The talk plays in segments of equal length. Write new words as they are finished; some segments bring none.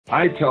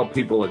I tell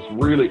people it's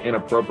really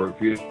inappropriate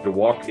for you to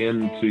walk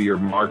into your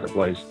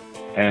marketplace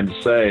and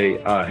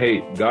say, hey,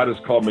 God has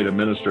called me to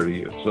minister to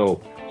you.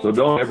 So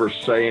don't ever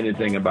say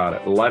anything about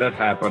it. Let it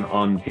happen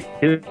on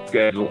his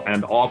schedule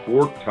and off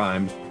work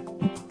time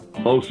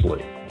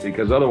mostly,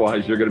 because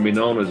otherwise you're going to be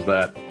known as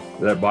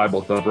that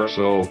Bible thumper.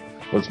 So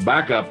let's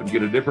back up and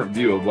get a different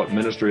view of what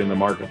ministry in the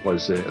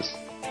marketplace is.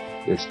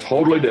 It's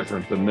totally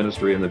different than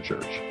ministry in the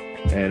church.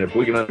 And if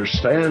we can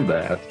understand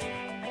that,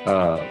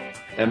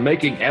 and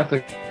making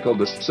ethical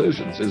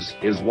decisions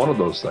is one of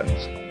those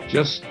things.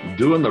 Just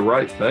doing the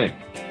right thing.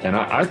 And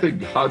I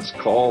think God's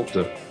call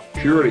to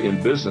purity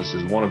in business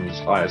is one of his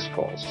highest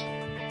calls.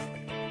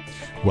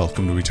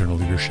 Welcome to Eternal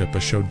Leadership, a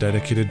show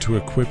dedicated to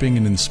equipping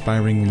and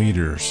inspiring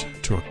leaders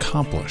to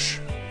accomplish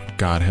what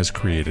God has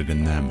created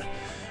in them.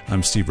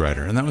 I'm Steve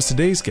Ryder, and that was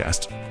today's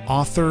guest,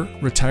 author,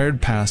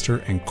 retired pastor,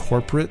 and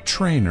corporate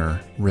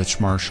trainer, Rich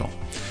Marshall.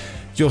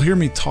 You'll hear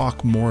me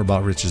talk more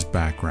about Rich's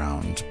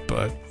background,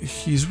 but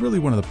he's really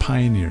one of the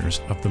pioneers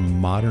of the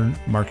modern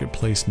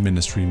marketplace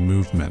ministry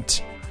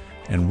movement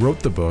and wrote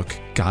the book,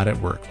 God at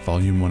Work,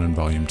 Volume 1 and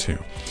Volume 2.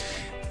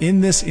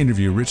 In this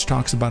interview, Rich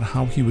talks about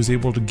how he was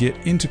able to get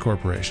into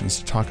corporations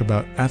to talk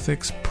about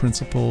ethics,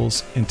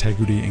 principles,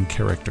 integrity, and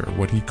character,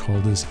 what he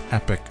called his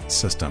EPIC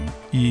system,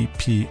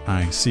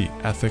 E-P-I-C,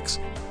 ethics,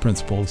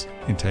 principles,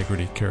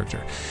 integrity,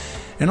 character.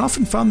 And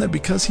often found that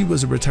because he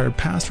was a retired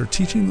pastor,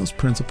 teaching those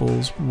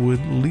principles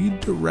would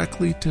lead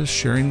directly to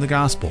sharing the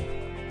gospel.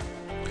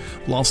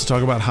 We'll also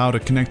talk about how to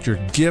connect your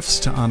gifts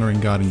to honoring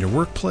God in your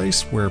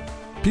workplace, where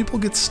people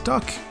get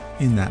stuck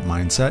in that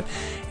mindset,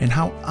 and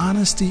how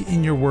honesty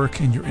in your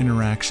work and your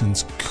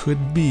interactions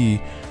could be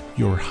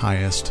your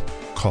highest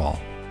call.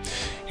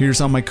 Here's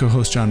how my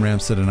co-host John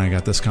Ramstead and I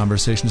got this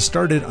conversation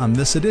started on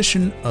this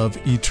edition of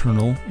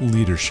Eternal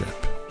Leadership.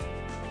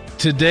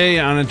 Today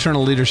on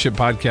Eternal Leadership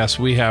Podcast,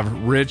 we have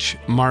Rich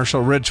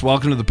Marshall. Rich,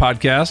 welcome to the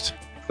podcast.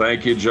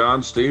 Thank you,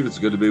 John. Steve, it's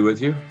good to be with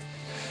you.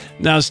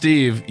 Now,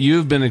 Steve,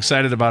 you've been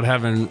excited about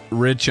having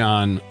Rich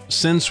on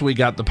since we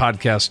got the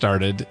podcast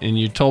started, and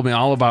you told me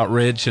all about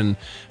Rich, and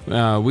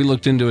we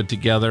looked into it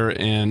together.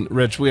 And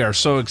Rich, we are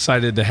so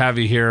excited to have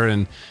you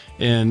here.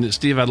 And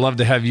Steve, I'd love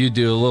to have you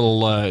do a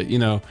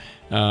little,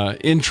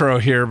 intro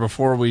here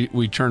before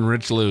we turn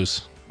Rich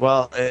loose.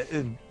 Well,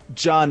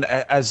 John,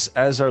 as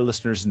our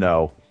listeners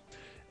know,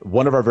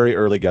 one of our very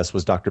early guests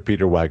was Dr.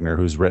 Peter Wagner,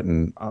 who's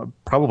written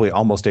probably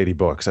almost 80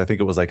 books. I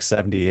think it was like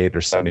 78 or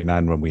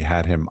 79 when we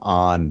had him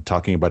on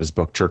talking about his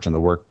book, Church in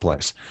the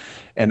Workplace.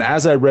 And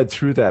as I read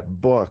through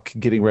that book,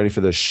 getting ready for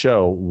this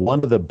show,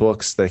 one of the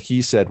books that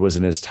he said was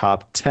in his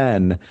top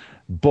 10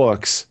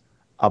 books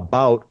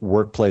about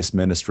workplace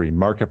ministry,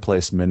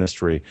 marketplace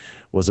ministry,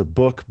 was a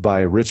book by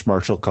Rich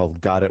Marshall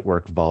called God at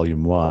Work,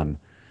 Volume 1.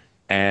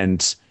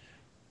 And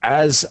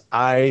as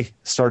I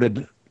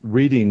started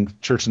reading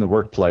Church in the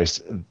Workplace,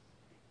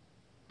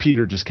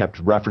 Peter just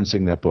kept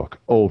referencing that book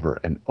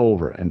over and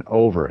over and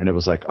over. And it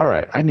was like, all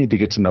right, I need to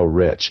get to know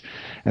Rich.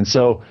 And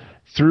so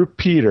through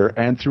Peter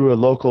and through a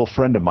local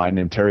friend of mine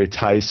named Terry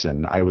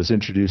Tyson, I was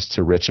introduced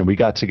to Rich, and we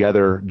got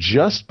together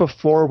just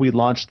before we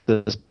launched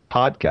this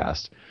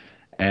podcast.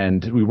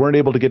 And we weren't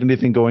able to get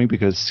anything going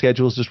because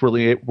schedules just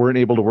really weren't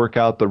able to work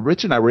out. But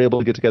Rich and I were able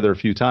to get together a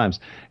few times.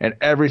 And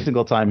every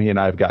single time he and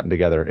I have gotten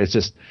together,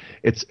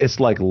 it's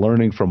like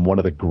learning from one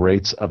of the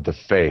greats of the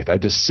faith. I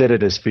just sit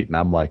at his feet and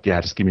I'm like, yeah,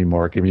 just give me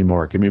more, give me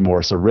more, give me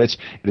more. So Rich,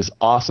 it is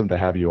awesome to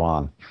have you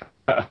on.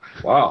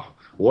 Wow.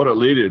 What a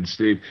lead-in,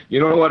 Steve.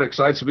 You know what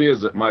excites me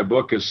is that my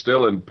book is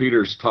still in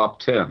Peter's top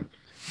 10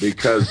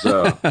 because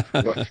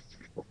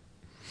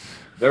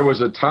there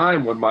was a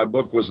time when my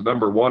book was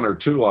number 1 or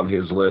 2 on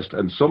his list,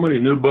 and so many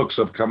new books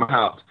have come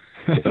out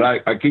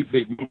that I keep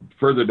being moved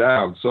further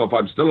down. So if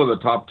I'm still in the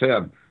top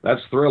 10, that's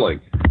thrilling.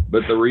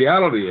 But the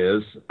reality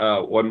is,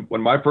 when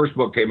my first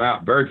book came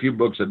out, very few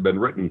books had been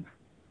written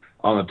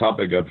on the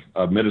topic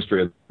of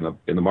ministry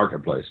in the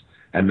marketplace.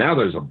 And now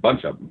there's a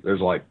bunch of them.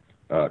 There's like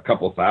a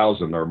couple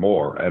thousand or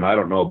more, and I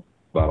don't know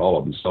about all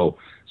of them. So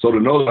to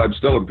know that I'm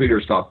still in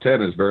Peter's top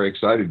 10 is very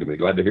exciting to me.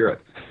 Glad to hear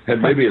it.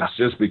 And maybe it's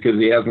just because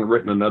he hasn't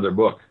written another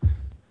book,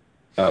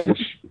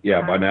 which,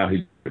 yeah, by now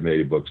he's written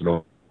 80 books.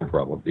 No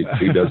problem.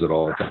 He does it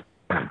all the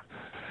time.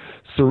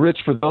 So, Rich,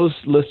 for those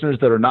listeners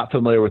that are not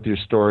familiar with your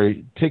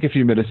story, take a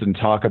few minutes and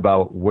talk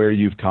about where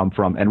you've come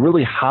from and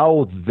really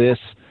how this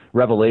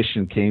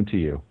revelation came to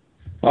you.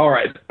 All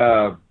right.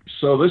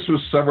 So this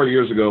was several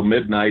years ago,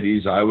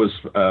 mid-'90s. I was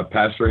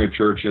pastoring a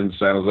church in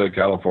San Jose,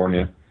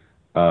 California.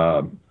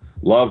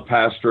 Loved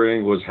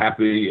pastoring, was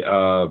happy,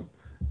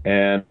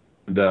 and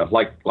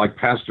like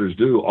pastors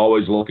do,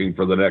 always looking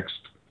for the next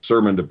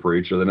sermon to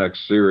preach or the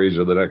next series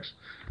or the next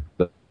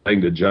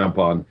thing to jump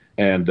on.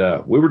 And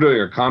we were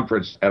doing a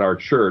conference at our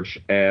church,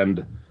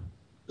 and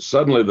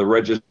suddenly the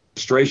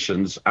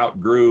registrations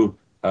outgrew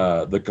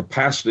the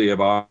capacity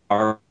of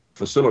our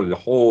facility to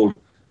hold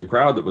the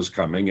crowd that was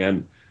coming.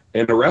 And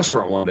in a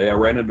restaurant one day, I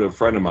ran into a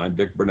friend of mine,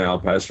 Dick Burnell,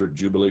 pastor at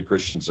Jubilee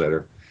Christian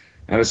Center.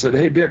 And I said,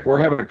 hey, Dick, we're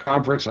having a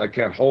conference. I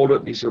can't hold it.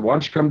 And he said, why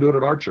don't you come do it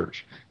at our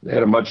church? They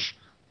had a much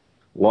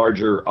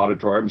larger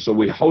auditorium. So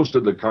we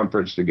hosted the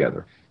conference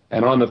together.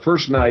 And on the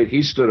first night,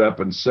 he stood up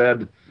and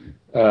said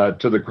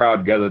to the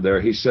crowd gathered there,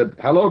 he said,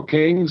 "Hello,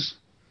 kings."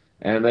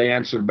 And they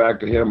answered back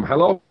to him,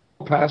 "Hello,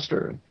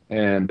 pastor."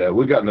 And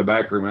we got in the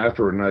back room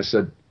afterward, and I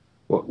said,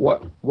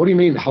 what do you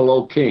mean,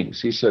 hello,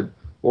 kings? He said,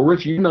 "Well,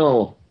 Rich, you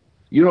know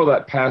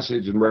that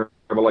passage in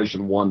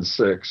Revelation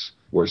 1:6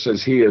 where it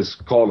says he is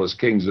called as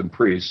kings and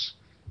priests."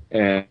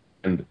 And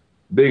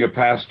being a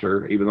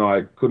pastor, even though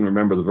I couldn't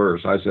remember the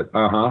verse, I said,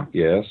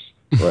 yes,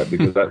 right,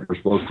 because we're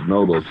supposed to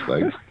know those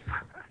things.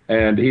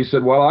 And he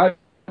said, "Well,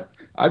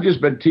 I've just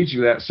been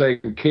teaching that,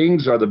 saying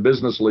kings are the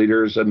business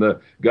leaders and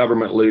the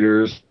government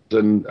leaders,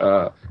 and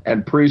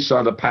priests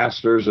are the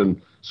pastors.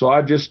 And so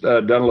I've just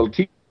done a little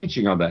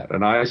teaching on that."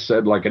 And I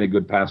said, like any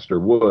good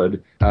pastor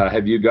would,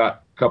 "Have you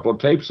got a couple of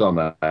tapes on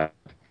that?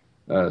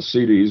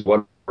 CDs,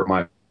 whatever it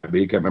might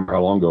be." Can't remember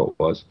how long ago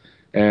it was.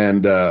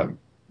 And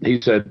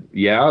he said,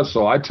 "Yeah."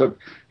 So I took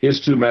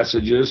his two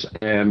messages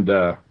and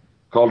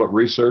called it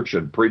research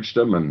and preached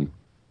them, and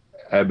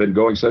have been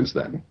going since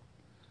then.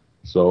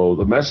 So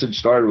the message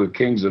started with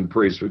kings and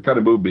priests. We kind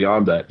of moved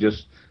beyond that,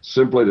 just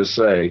simply to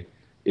say,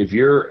 if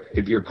you're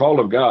called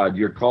of God,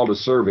 you're called to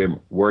serve him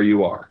where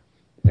you are.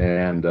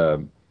 And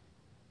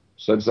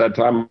since that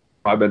time,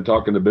 I've been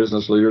talking to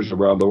business leaders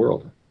around the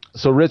world.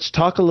 So, Rich,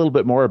 talk a little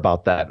bit more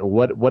about that.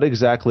 What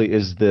exactly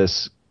is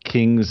this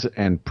kings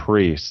and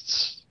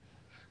priests?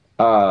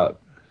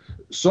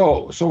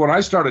 So when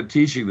I started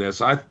teaching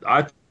this, I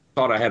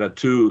thought I had a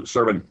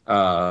 2-sermon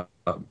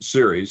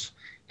series,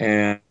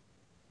 and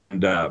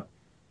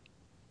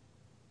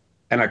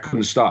I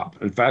couldn't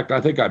stop. In fact, I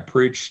think I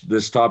preached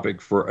this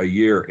topic for a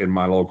year in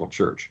my local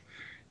church.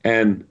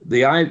 And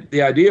the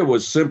idea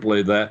was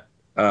simply that,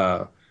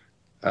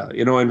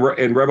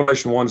 in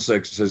Revelation 1:6,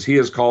 it says, he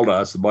has called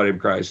us, the body of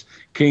Christ,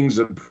 kings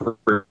and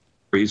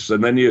priests.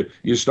 And then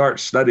you start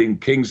studying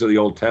kings of the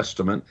Old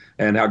Testament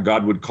and how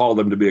God would call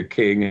them to be a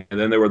king. And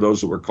then there were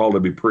those that were called to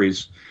be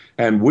priests.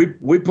 And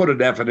we put a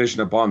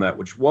definition upon that,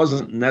 which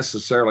wasn't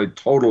necessarily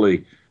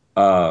totally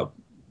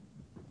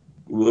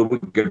we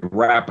could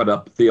wrap it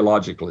up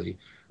theologically,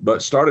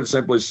 but started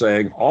simply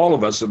saying all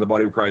of us in the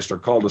body of Christ are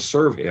called to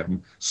serve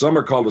him. Some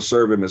are called to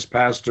serve him as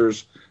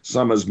pastors,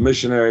 some as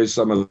missionaries,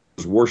 some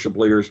as worship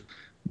leaders,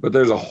 but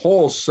there's a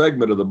whole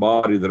segment of the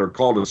body that are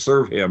called to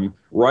serve him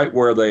right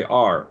where they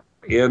are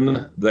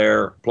in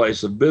their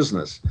place of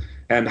business.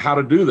 And how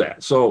to do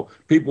that. So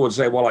people would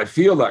say, "Well, I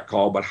feel that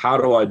call, but how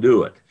do I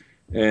do it?"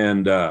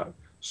 And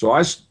so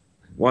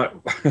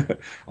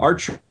our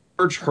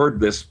church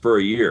heard this for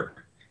a year.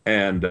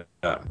 And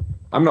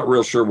I'm not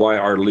real sure why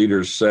our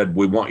leaders said,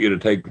 "We want you to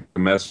take the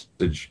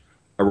message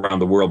around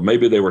the world."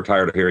 Maybe they were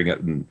tired of hearing it,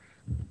 and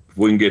if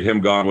we can get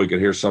him gone, we can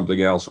hear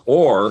something else.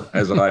 Or,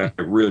 as I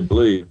really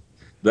believe,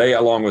 they,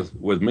 along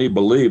with me,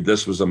 believed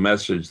this was a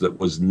message that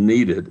was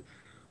needed.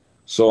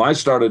 So I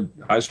started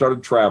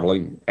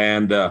traveling,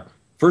 and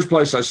first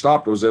place I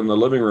stopped was in the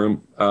living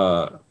room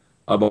of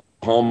a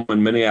home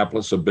in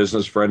Minneapolis, a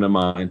business friend of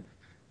mine.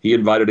 He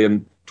invited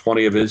in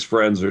 20 of his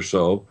friends or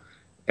so.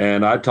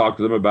 And I talked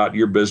to them about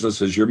your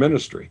business as your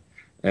ministry.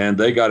 And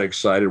they got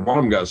excited. One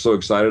of them got so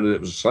excited that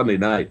it was Sunday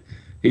night.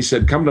 He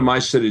said, "Come to my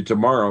city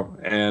tomorrow,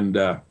 and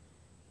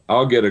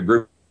I'll get a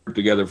group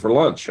together for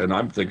lunch." And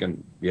I'm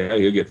thinking, yeah,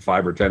 he'll get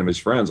 5 or 10 of his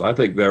friends. I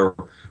think there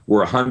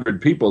were 100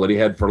 people that he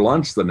had for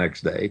lunch the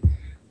next day.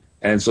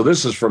 And so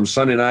this is from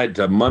Sunday night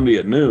to Monday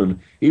at noon.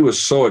 He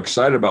was so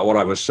excited about what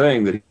I was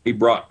saying that he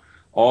brought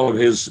all of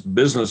his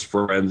business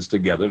friends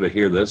together to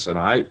hear this. And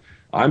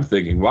I'm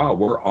thinking, wow,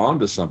 we're on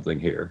to something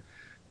here.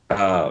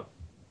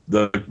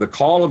 The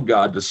call of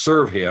God to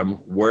serve him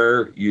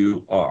where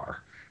you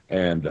are.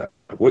 And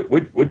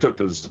we took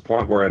to this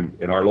point where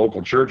in our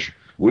local church,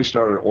 we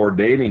started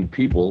ordaining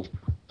people,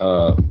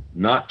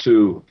 not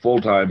to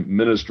full-time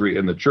ministry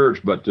in the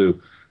church, but to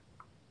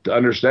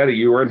understand that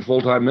you were in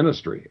full-time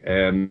ministry.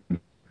 And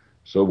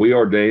so we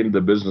ordained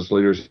the business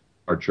leaders of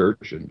our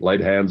church and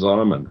laid hands on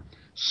them and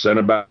sent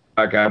them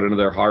back out into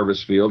their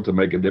harvest field to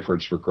make a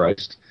difference for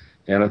Christ.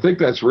 And I think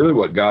that's really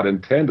what God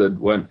intended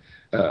when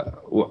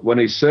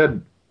he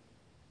said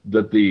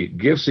that the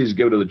gifts he's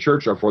given to the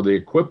church are for the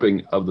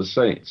equipping of the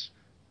saints.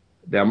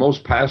 Now,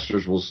 most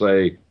pastors will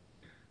say,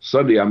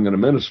 "Sunday, I'm going to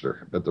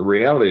minister." But the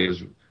reality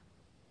is,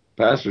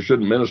 pastor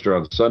shouldn't minister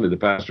on Sunday. The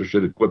pastor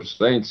should equip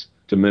saints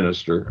to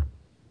minister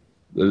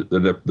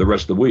the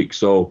rest of the week.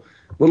 So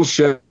a little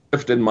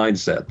shift in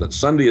mindset that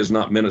Sunday is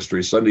not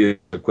ministry. Sunday is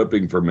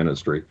equipping for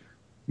ministry.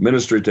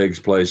 Ministry takes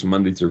place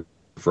Monday through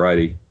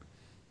Friday.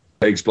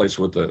 Takes place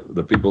with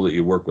the people that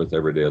you work with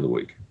every day of the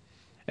week.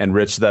 And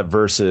Rich, that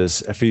verse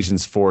is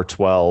Ephesians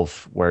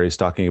 4:12, where he's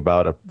talking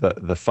about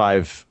the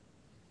 5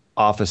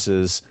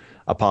 offices: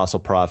 apostle,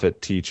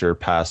 prophet, teacher,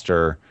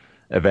 pastor,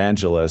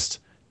 evangelist.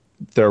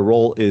 Their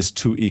role is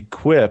to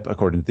equip,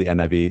 according to the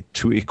NIV,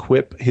 to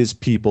equip his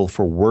people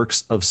for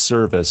works of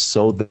service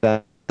so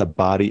that the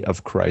body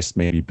of Christ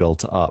may be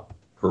built up.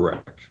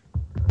 Correct.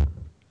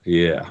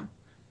 Yeah.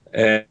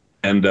 And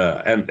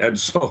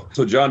so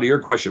John, to your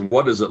question,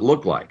 what does it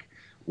look like?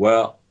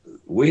 Well,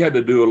 we had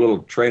to do a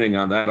little training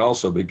on that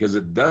also, because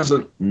it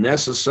doesn't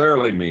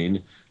necessarily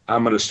mean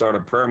I'm going to start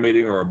a prayer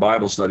meeting or a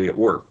Bible study at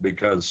work,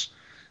 because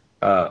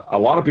a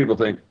lot of people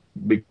think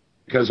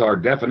because our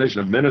definition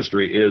of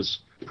ministry is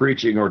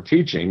preaching or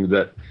teaching,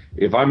 that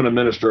if I'm going to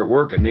minister at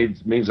work, it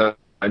means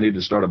I need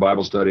to start a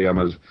Bible study.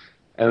 And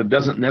it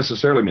doesn't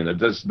necessarily mean that.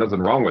 There's nothing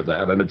wrong with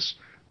that. And it's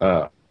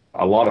a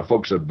lot of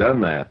folks have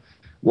done that.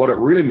 What it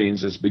really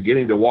means is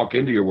beginning to walk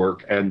into your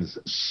work and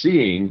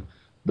seeing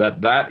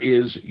that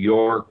is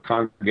your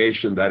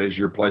congregation, that is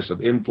your place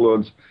of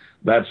influence.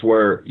 That's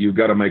where you've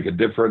got to make a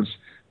difference.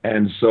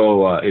 And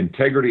so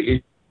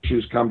integrity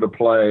issues come to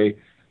play,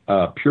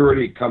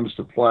 purity comes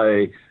to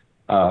play,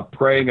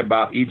 praying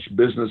about each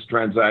business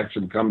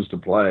transaction comes to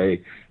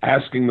play,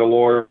 asking the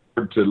Lord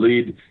to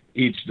lead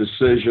each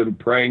decision,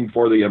 praying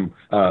for the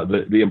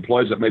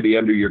employees that may be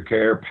under your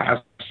care,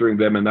 pastoring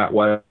them in that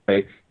way.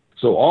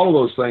 So all of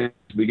those things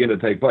begin to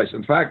take place.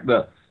 In fact,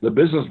 the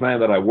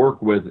businessman that I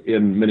work with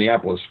in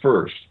Minneapolis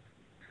first,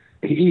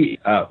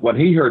 when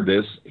he heard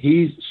this,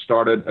 he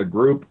started a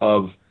group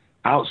of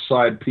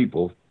outside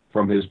people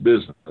from his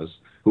business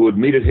who would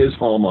meet at his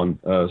home on,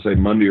 say,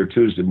 Monday or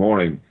Tuesday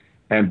morning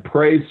and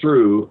pray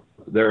through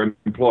their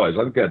employees.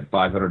 I think they had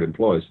 500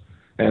 employees.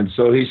 And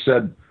so he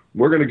said,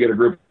 we're going to get a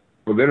group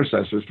of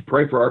intercessors to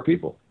pray for our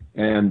people.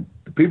 And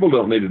the people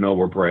don't need to know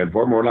we're praying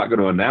for them. We're not going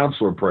to announce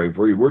we're praying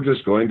for you. We're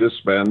just going to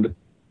spend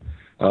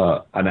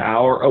an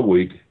hour a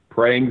week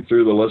praying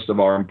through the list of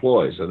our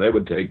employees. And they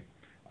would take,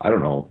 I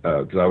don't know,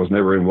 because I was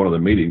never in one of the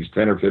meetings,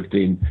 10 or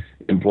 15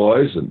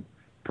 employees, and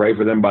pray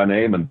for them by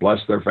name and bless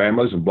their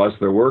families and bless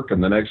their work.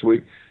 And the next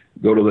week,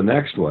 go to the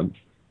next one.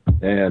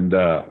 And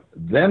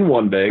then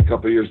one day, a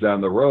couple of years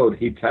down the road,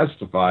 he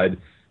testified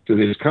to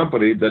his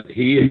company that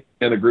he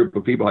and a group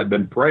of people had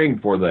been praying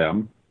for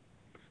them.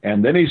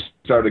 And then he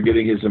started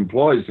getting his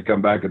employees to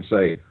come back and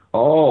say,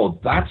 oh,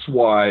 that's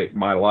why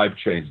my life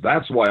changed.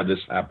 That's why this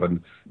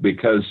happened,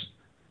 because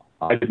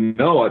I didn't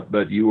know it,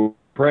 but you were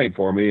praying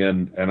for me,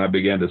 and I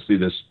began to see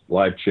this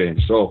life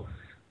change. So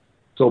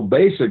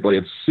basically,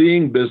 it's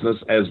seeing business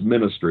as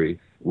ministry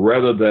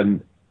rather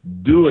than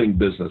doing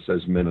business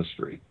as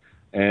ministry.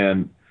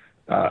 And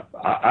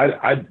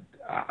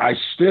I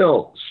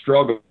still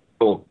struggle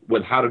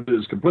with how to do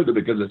this completely,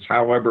 because it's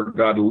however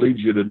God leads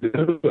you to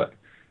do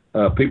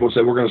it. People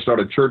say, we're going to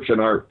start a church in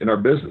our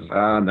business.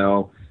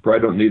 No, probably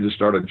don't need to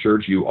start a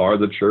church. You are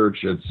the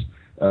church. It's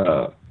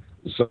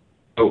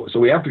so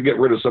we have to get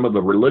rid of some of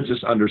the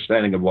religious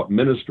understanding of what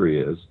ministry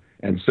is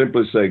and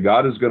simply say,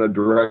 God is going to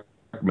direct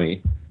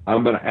me.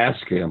 I'm going to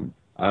ask him.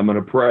 I'm going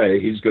to pray.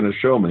 He's going to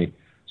show me.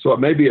 So it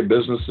may be a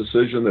business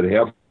decision that he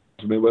helps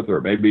me with, or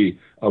it may be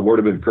a word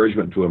of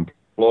encouragement to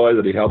employ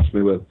that he helps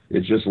me with.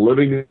 It's just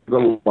living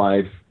the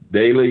life,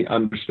 daily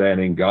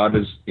understanding God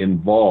is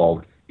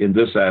involved in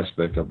this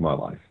aspect of my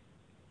life.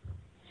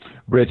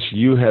 Rich,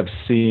 you have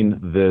seen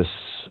this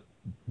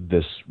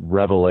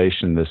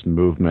revelation, this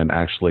movement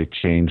actually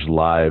change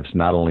lives,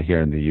 not only here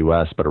in the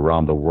U.S., but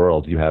around the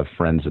world. You have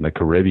friends in the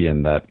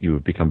Caribbean that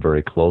you've become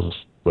very close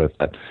with,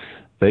 that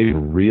they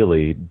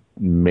really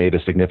made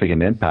a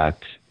significant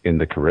impact in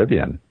the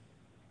Caribbean.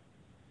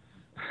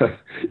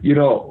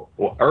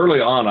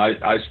 Early on,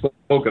 I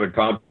spoke at a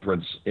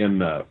conference in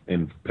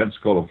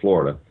Pensacola,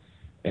 Florida,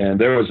 and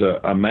there was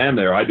a man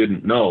there I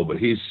didn't know, but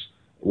he's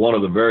one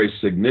of the very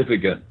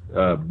significant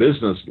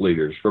business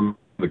leaders from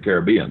the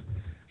Caribbean.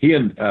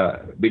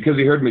 Because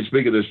he heard me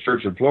speak at this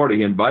church in Florida,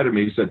 he invited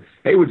me. He said,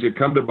 "Hey, would you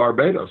come to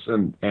Barbados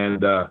and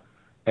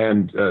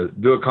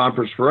do a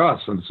conference for us?"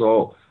 And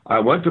so I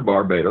went to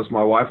Barbados.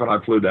 My wife and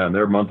I flew down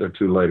there a month or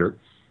two later,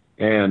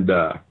 and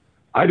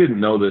I didn't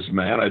know this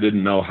man. I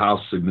didn't know how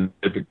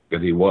significant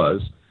he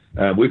was.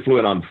 We flew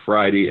in on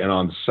Friday, and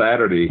on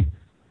Saturday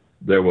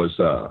there was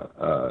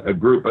a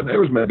group, and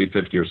there was maybe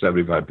 50 or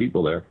 75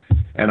 people there.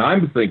 And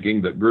I'm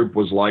thinking that group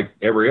was like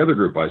every other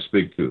group I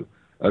speak to,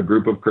 a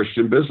group of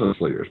Christian business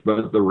leaders.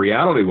 But the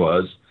reality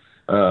was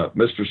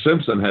Mr.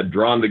 Simpson had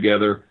drawn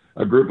together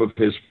a group of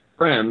his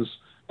friends,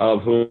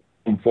 of whom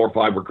 4 or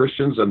 5 were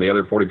Christians and the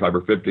other 45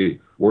 or 50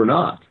 were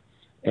not.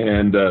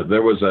 And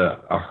there was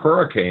a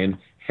hurricane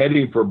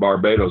heading for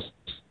Barbados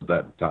at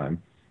that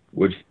time,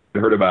 which I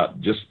heard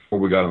about just before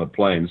we got on the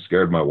plane,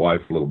 scared my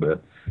wife a little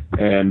bit.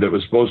 And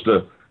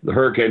the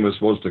hurricane was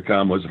supposed to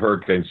come, was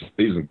hurricane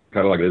season,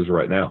 kind of like it is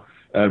right now.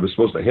 And it was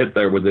supposed to hit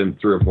there within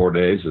 3 or 4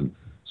 days. And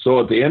so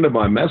at the end of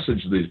my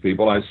message to these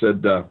people, I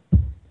said,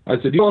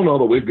 you all know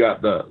that we've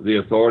got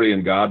the authority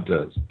in God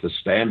to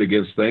stand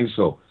against things.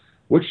 So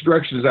which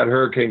direction is that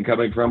hurricane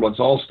coming from? Let's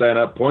all stand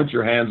up, point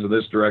your hands in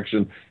this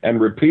direction,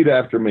 and repeat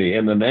after me.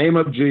 In the name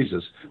of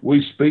Jesus,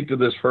 we speak to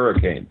this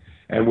hurricane,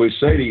 and we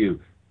say to you,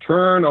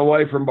 turn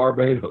away from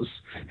Barbados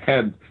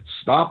and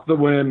stop the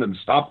wind and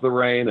stop the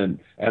rain.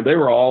 And they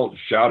were all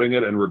shouting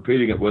it and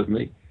repeating it with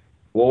me.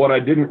 Well, what I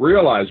didn't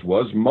realize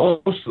was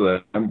most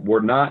of them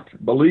were not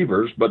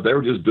believers, but they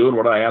were just doing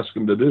what I asked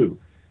them to do.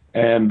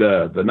 And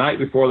the night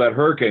before that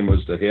hurricane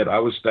was to hit, I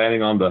was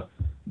standing on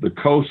the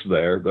coast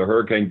there, the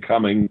hurricane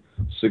coming,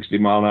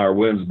 60-mile-an-hour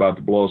winds about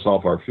to blow us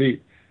off our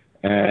feet.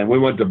 And we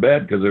went to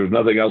bed because there was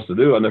nothing else to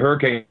do. And the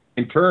hurricane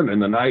turned in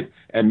the night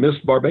and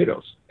missed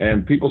Barbados.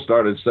 And people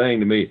started saying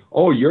to me,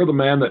 "Oh, you're the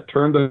man that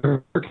turned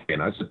the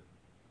hurricane." I said,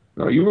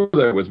 "No, you were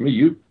there with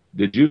me.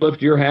 Did you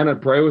lift your hand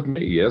and pray with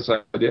me?" "Yes,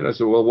 I did." I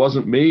said, "Well, it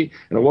wasn't me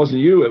and it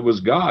wasn't you. It was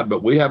God.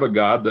 But we have a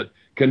God that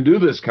can do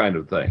this kind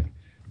of thing."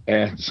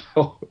 And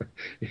so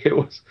it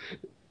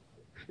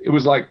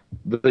was like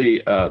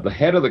the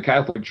head of the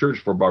Catholic Church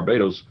for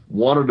Barbados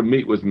wanted to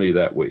meet with me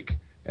that week.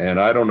 And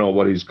I don't know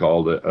what he's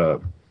called,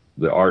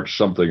 the arch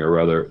something or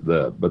other,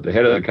 but the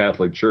head of the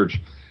Catholic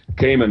Church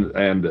came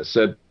and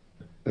said,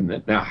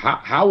 "Now,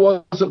 how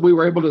was it we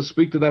were able to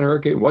speak to that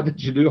hurricane? What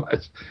did you do?"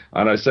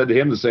 And I said to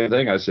him the same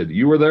thing. I said,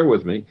 "You were there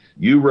with me.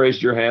 You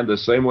raised your hand the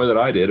same way that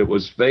I did. It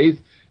was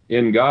faith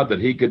in God that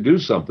he could do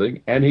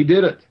something, and he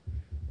did it."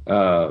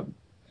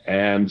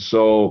 And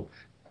so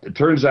it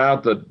turns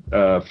out that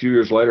a few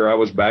years later, I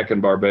was back in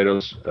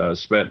Barbados,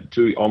 spent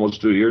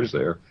almost 2 years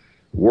there,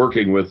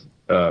 working with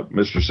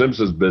Mr.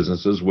 Simpson's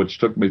businesses, which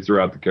took me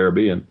throughout the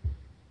Caribbean.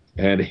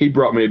 And he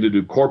brought me to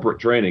do corporate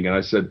training. And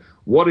I said,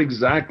 "What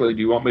exactly do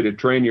you want me to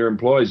train your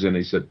employees in?"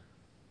 He said,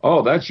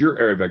 "Oh, that's your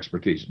area of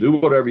expertise. Do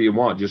whatever you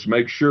want. Just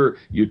make sure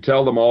you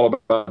tell them all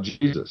about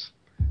Jesus."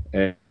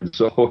 And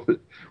so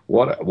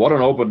what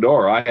an open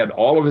door. I had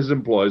all of his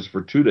employees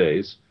for 2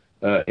 days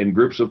in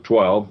groups of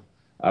 12.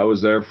 I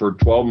was there for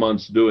 12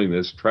 months doing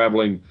this,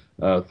 traveling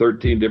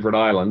 13 different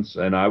islands.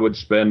 And I would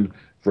spend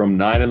from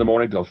 9 in the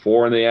morning till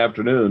 4 in the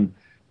afternoon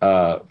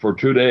for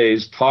 2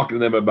 days talking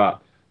to them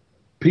about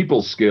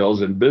people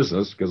skills in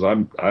business, because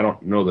I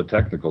don't know the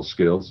technical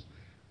skills.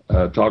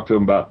 Talk to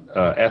them about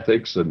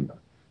ethics and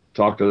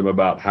talk to them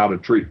about how to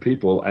treat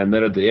people. And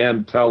then at the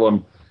end, tell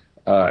them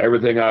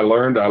everything I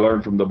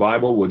learned from the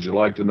Bible. Would you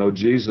like to know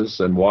Jesus?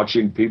 And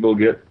watching people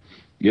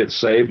get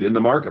saved in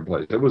the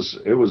marketplace. It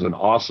was an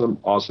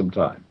awesome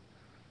time.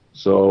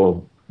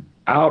 So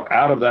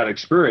out of that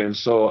experience,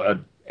 so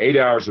 8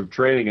 hours of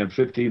training and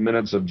 15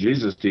 minutes of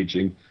Jesus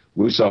teaching,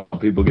 we saw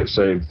people get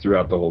saved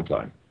throughout the whole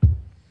time.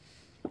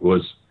 It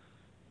was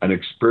an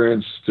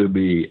experience to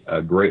be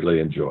greatly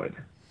enjoyed.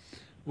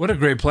 What a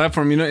great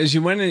platform. As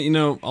you went in,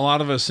 a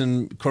lot of us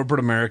in corporate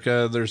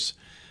America, there's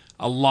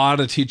a lot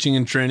of teaching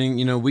and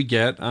training, we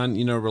get on,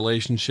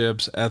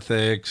 relationships,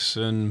 ethics,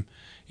 and,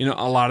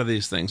 a lot of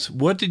these things.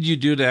 What did you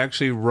do to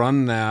actually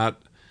run that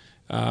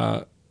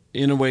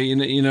in a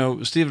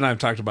way, Steve and I have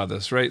talked about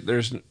this, right?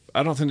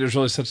 I don't think there's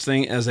really such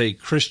thing as a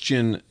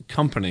Christian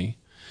company,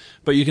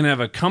 but you can have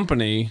a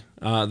company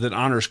that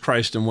honors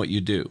Christ in what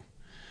you do.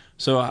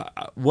 So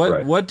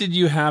what did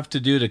you have to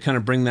do to kind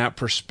of bring that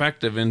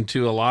perspective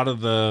into a lot of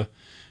the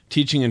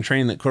teaching and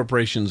training that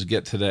corporations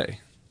get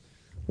today?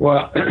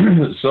 Well,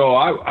 so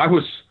I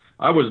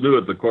was new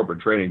at the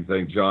corporate training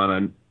thing,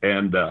 John,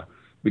 and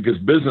because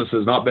business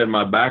has not been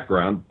my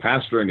background,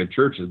 pastoring a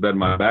church has been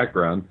my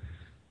background.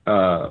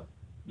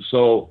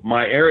 So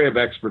my area of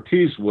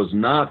expertise was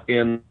not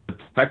in the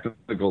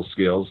technical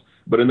skills,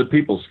 but in the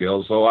people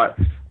skills. So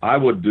I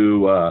would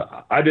do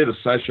I did a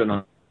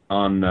session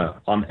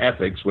on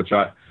ethics, which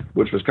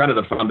was kind of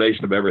the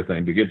foundation of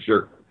everything to get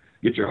your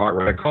heart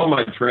right. I call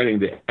my training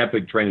the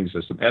EPIC training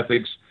system: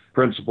 ethics,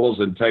 principles,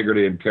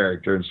 integrity, and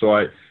character. And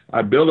so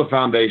I build a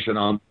foundation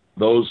on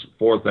those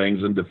 4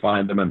 things and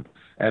define them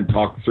and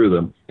talk through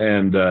them.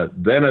 And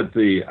then at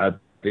the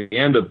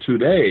end of 2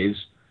 days,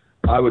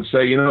 I would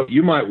say,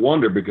 you might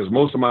wonder, because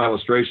most of my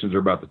illustrations are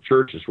about the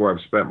church, is where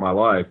I've spent my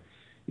life.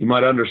 You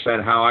might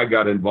understand how I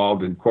got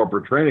involved in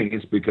corporate training.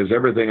 It's because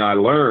everything I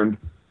learned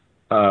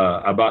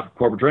about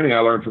corporate training, I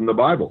learned from the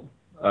Bible.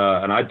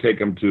 And I'd take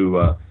them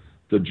to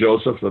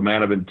Joseph, the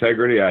man of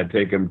integrity. I'd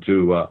take them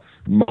to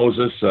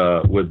Moses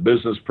with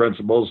business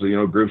principles,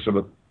 groups of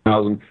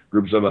 1,000,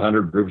 groups of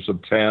 100, groups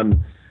of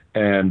 10.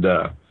 And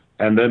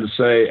then to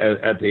say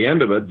at the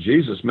end of it,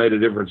 Jesus made a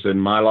difference in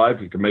my life.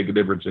 He can make a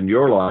difference in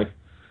your life.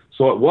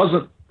 So it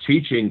wasn't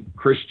teaching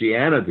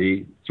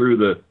Christianity through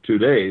the 2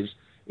 days.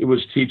 It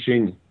was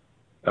teaching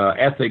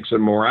ethics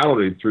and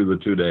morality through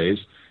the 2 days,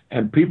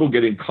 and people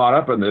getting caught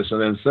up in this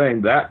and then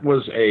saying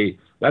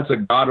that's a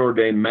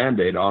God-ordained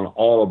mandate on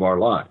all of our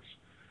lives.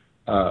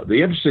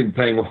 The interesting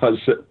thing was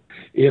that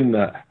in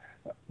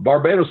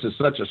Barbados is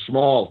such a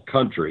small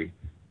country,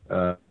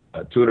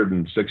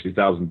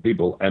 260,000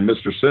 people, and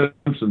Mr.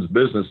 Simpson's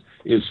business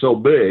is so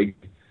big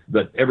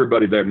that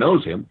everybody there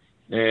knows him,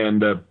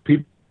 and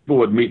people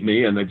would meet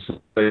me and they'd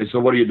say, "So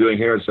what are you doing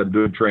here?" I said,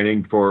 "Doing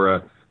training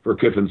for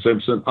Kiffin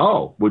Simpson."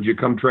 "Oh, would you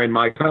come train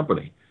my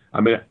company?"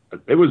 I mean,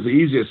 it was the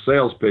easiest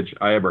sales pitch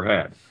I ever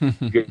had.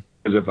 Because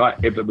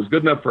if it was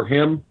good enough for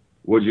him,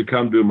 would you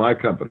come do my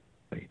company?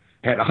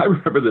 And I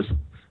remember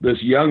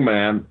this young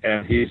man,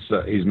 and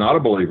he's not a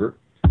believer.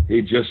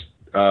 He just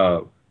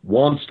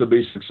wants to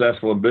be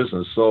successful in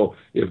business. So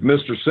if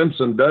Mr.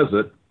 Simpson does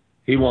it,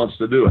 he wants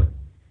to do it.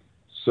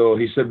 So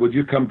he said, "Would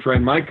you come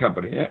train my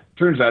company?" It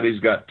turns out he's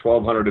got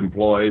 1,200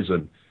 employees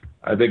and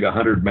I think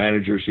 100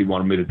 managers he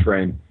wanted me to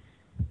train.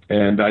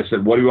 And I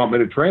said, "What do you want me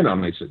to train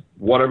on?" He said,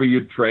 "Whatever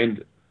you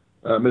trained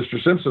Mr.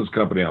 Simpson's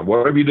company on.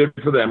 Whatever you did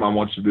for them, I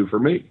want you to do for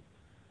me."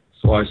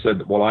 So I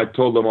said, well, I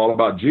told them all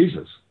about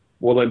Jesus.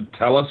 Well, then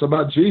tell us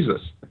about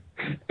Jesus.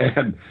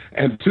 And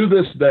to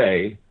this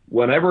day,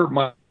 whenever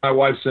my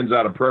wife sends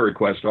out a prayer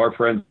request to our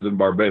friends in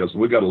Barbados,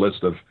 we got a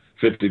list of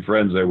 50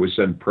 friends there we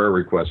send prayer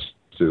requests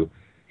to,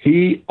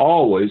 he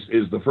always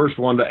is the first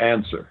one to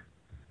answer.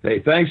 Hey,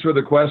 thanks for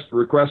the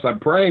request. I'm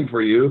praying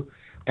for you.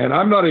 And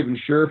I'm not even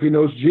sure if he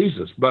knows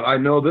Jesus, but I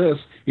know this.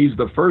 He's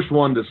the first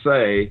one to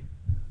say,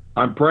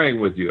 I'm praying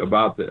with you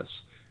about this.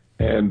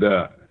 And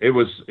it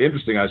was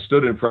interesting. I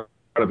stood in front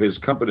of his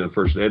company the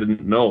first day. I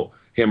didn't know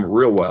him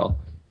real well.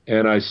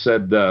 And I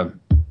said,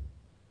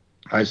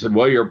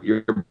 well,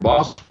 your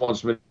boss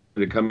wants me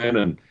to come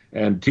in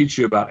and teach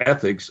you about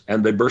ethics.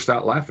 And they burst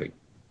out laughing.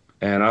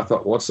 And I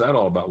thought, what's that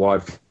all about? Well, I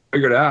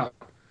figured out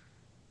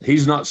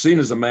he's not seen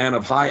as a man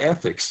of high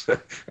ethics.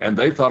 And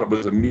they thought it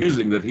was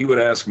amusing that he would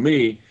ask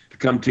me to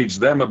come teach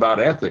them about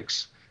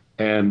ethics.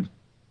 And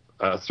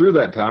through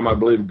that time, I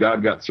believe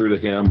God got through to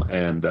him.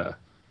 And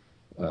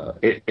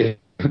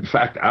in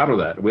fact, out of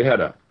that, we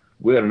had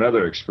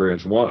another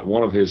experience.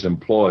 One of his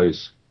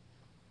employees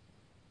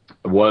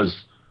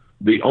was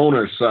the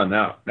owner's son.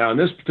 Now in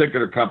this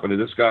particular company,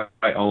 this guy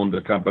owned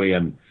a company,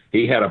 and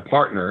he had a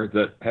partner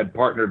that had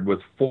partnered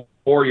with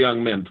four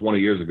young men 20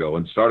 years ago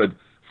and started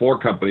 4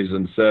 companies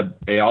and said,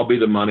 hey, I'll be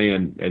the money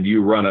and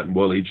you run it, and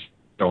we'll each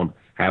own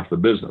half the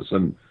business.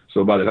 And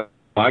so by the time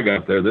I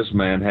got there, this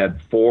man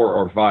had 4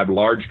 or 5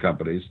 large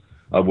companies,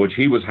 of which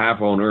he was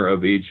half owner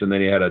of each, and then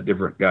he had a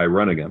different guy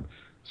running them.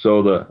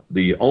 So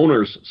the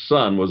owner's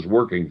son was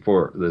working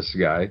for this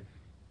guy,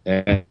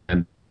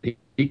 and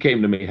he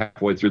came to me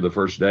halfway through the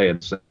first day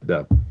and said,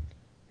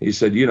 he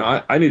said,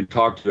 I need to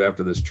talk to you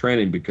after this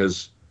training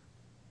because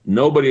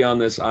nobody on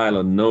this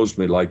island knows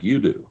me like you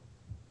do.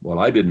 Well,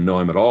 I didn't know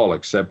him at all,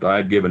 except I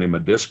had given him a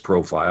disc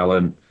profile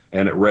and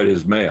it read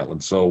his mail.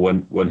 And so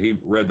when he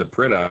read the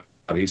printout,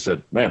 he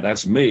said, man,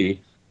 that's me.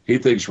 He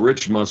thinks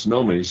Rich must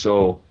know me.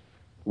 So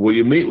will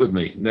you meet with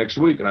me next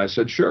week? And I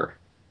said, sure.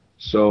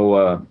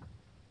 So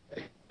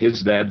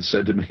his dad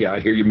said to me,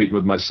 I hear you meeting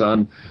with my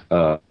son.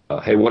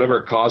 Hey, whatever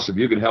it costs, if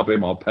you can help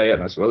him, I'll pay it.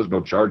 And I said, well, there's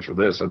no charge for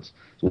this. That's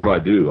what I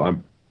do.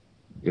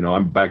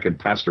 I'm back in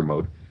pastor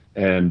mode.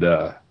 And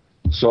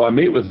so I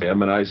meet with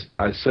him, and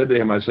I said to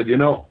him, I said,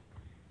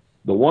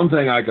 the one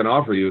thing I can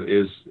offer you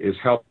is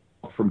help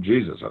from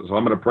Jesus. So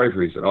I'm going to pray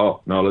for you. He said,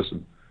 oh, no,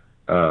 listen,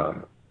 I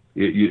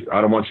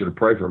don't want you to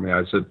pray for me.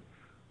 I said,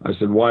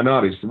 why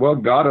not? He said, well,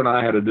 God and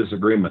I had a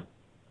disagreement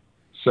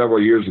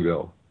several years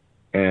ago,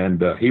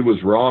 and he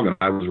was wrong and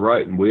I was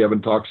right, and we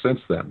haven't talked since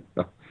then.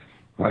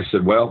 I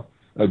said, well,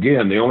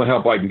 again, the only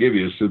help I can give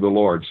you is through the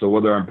Lord. So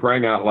whether I'm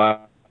praying out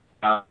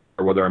loud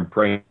or whether I'm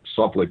praying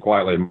softly,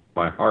 quietly in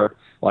my heart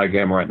like I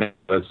am right now,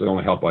 that's the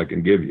only help I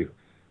can give you.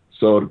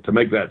 So to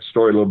make that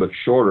story a little bit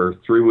shorter,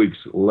 3 weeks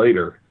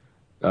later,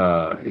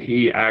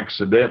 he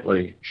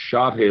accidentally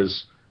shot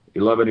his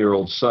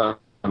 11-year-old son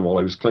while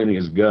he was cleaning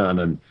his gun,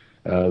 and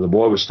the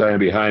boy was standing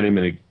behind him,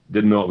 and he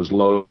didn't know it was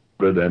loaded,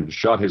 and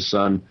shot his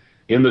son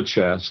in the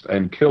chest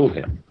and killed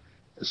him.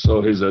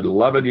 So his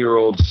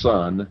 11-year-old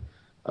son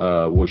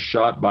was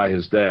shot by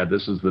his dad.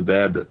 This is the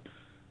dad that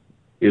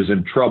is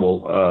in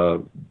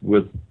trouble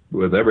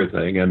with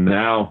everything, and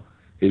now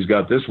he's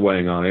got this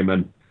weighing on him.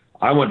 And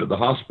I went to the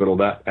hospital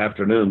that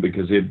afternoon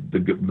because the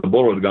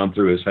bullet had gone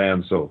through his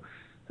hand, so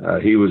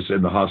he was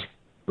in the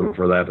hospital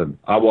for that. And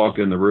I walked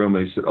in the room,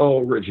 and he said, oh,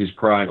 Rich, he's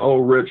crying. Oh,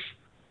 Rich,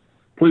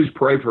 please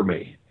pray for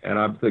me. And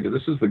I'm thinking,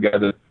 this is the guy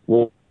that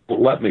won't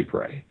let me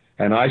pray.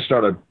 And I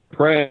started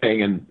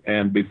praying,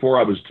 and before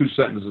I was 2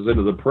 sentences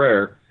into the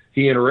prayer,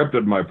 he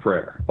interrupted my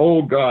prayer.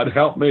 Oh, God,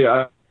 help me.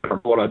 I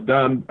don't know what I've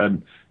done,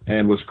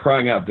 and was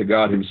crying out to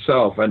God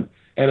himself. And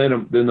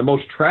in the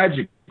most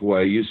tragic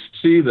way, you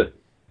see that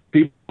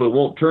people who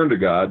won't turn to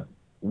God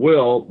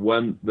will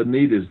when the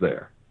need is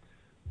there.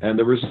 And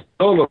the result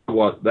of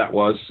what that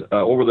was,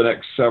 over the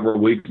next several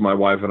weeks, my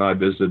wife and I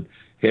visited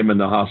him in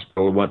the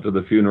hospital, went to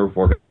the funeral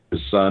for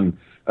his son,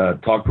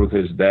 talked with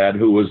his dad,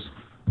 who was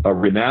a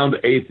renowned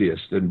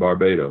atheist in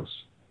Barbados.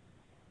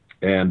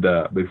 And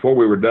before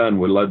we were done,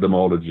 we led them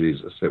all to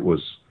Jesus. It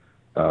was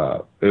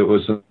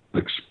an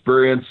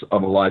experience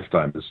of a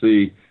lifetime to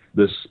see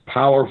this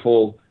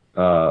powerful,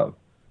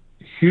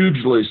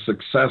 hugely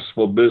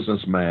successful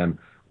businessman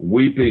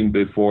weeping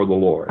before the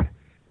Lord.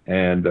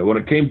 And when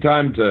it came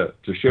time to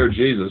share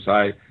Jesus,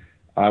 I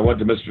went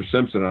to Mr.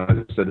 Simpson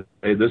and I said,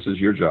 hey, this is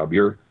your job.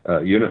 You're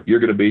going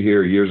to be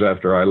here years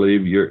after I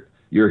leave.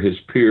 You're his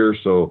peer,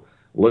 so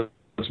let's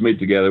meet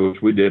together,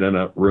 which we did in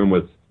a room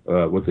with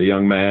the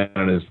young man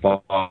and his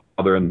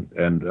father and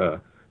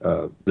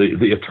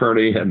the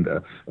attorney and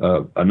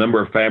a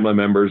number of family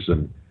members.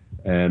 And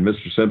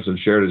Mr. Simpson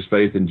shared his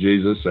faith in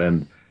Jesus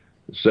and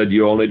said,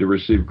 you all need to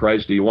receive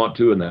Christ. Do you want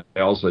to? And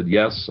they all said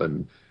yes.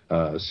 And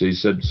so he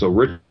said, so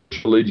Rich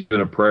will lead you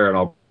in a prayer, and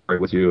I'll pray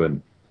with you.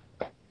 And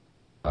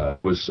it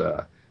was,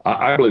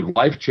 I believe,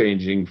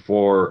 life-changing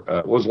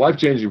was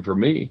life-changing for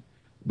me,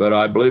 but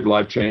I believe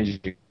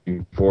life-changing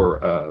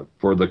for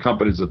the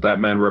companies that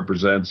man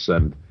represents,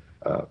 and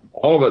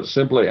all of it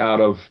simply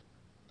out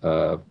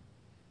of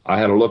I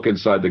had a look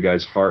inside the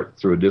guy's heart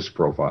through a disc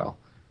profile,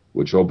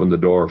 which opened the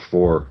door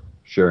for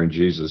sharing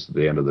Jesus at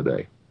the end of the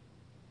day.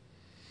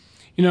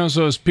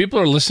 So as people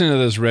are listening to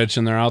this, Rich,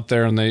 and they're out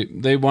there and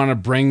they want to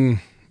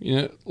bring,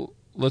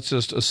 let's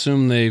just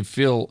assume they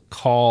feel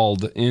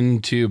called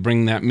into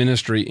bring that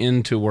ministry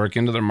into work,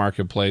 into their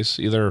marketplace,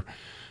 either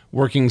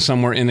working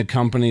somewhere in a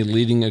company,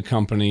 leading a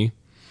company.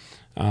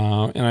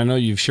 And I know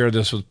you've shared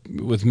this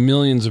with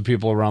millions of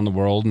people around the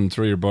world and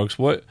through your books.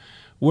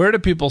 Where do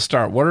people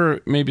start? What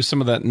are maybe some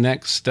of that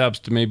next steps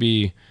to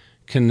maybe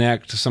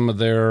connect some of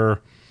their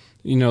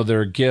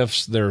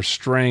gifts, their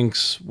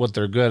strengths, what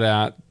they're good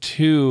at,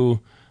 to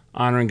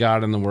honoring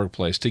God in the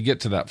workplace to get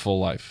to that full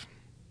life?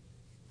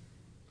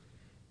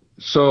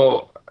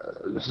 So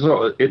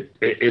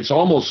it's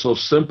almost so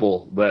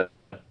simple that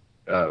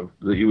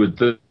you would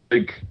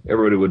think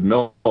everybody would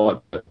know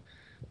it.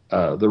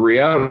 The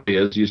reality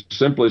is you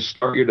simply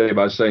start your day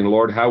by saying,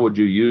 Lord, how would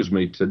you use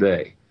me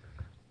today?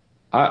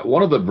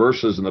 One of the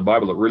verses in the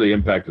Bible that really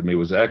impacted me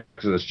was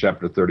Exodus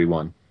chapter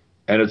 31.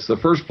 And it's the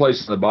first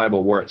place in the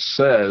Bible where it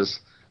says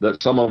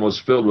that someone was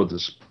filled with the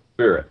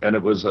Spirit. And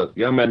it was a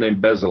young man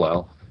named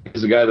Bezalel.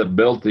 He's the guy that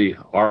built the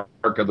Ark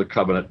of the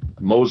Covenant.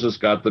 Moses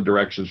got the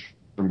directions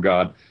from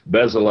God.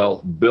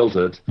 Bezalel built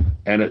it.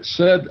 And it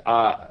said,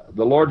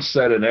 the Lord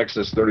said in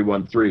Exodus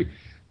 31:3,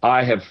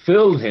 I have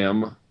filled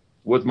him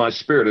with my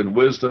Spirit in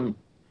wisdom,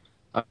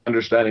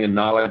 understanding, and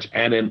knowledge,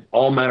 and in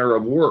all manner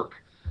of work.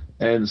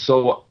 And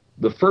so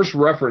the first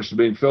reference to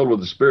being filled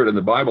with the Spirit in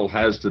the Bible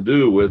has to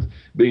do with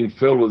being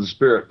filled with the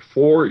Spirit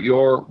for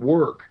your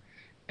work.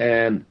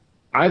 And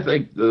I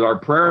think that our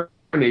prayer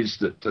needs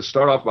to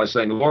start off by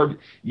saying, Lord,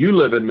 you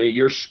live in me,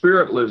 your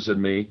Spirit lives in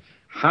me.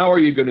 How are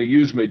you going to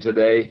use me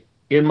today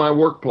in my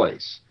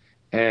workplace?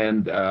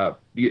 And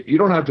you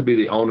don't have to be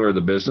the owner of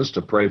the business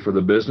to pray for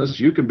the business.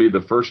 You can be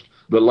the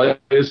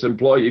latest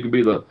employee. You can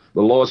be the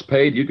lowest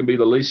paid. You can be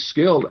the least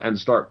skilled and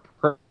start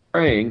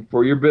praying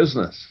for your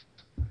business.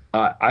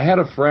 I had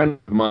a friend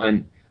of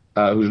mine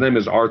whose name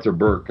is Arthur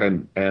Burke,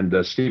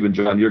 and Steve and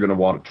John, you're going to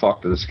want to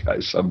talk to this guy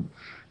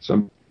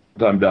sometime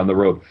down the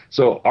road.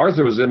 So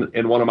Arthur was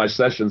in one of my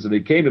sessions, and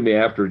he came to me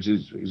afterwards.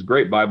 He's a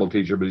great Bible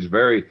teacher, but he's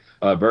very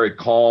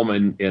calm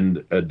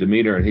in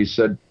demeanor. And he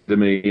said to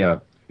me,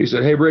 he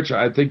said, hey, Rich,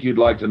 I think you'd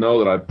like to know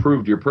that I've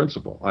proved your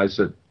principle. I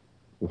said,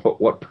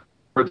 what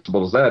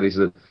principle is that? He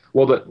said,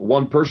 well, that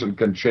one person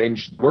can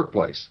change the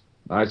workplace.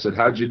 I said,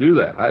 how'd you do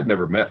that? I'd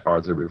never met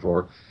Arthur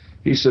before.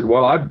 He said,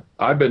 well,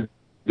 I've been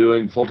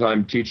doing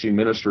full-time teaching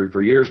ministry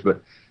for years,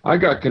 but I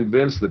got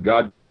convinced that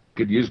God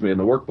could use me in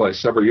the workplace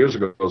several years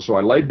ago. So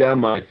I laid down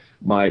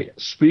my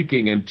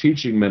speaking and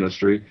teaching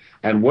ministry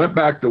and went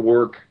back to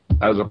work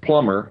as a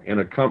plumber in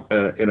a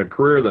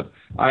career that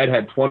I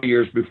had 20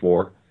 years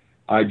before.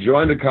 I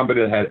joined a company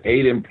that had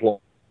 8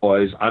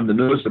 employees. I'm the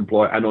newest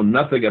employee. I know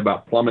nothing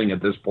about plumbing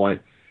at this point.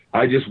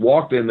 I just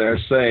walked in there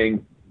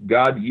saying,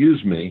 God,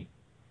 use me.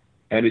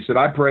 And he said,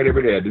 I prayed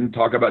every day. I didn't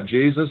talk about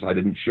Jesus. I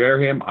didn't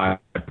share him. I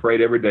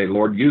prayed every day,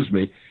 Lord, use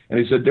me. And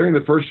he said, during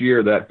the first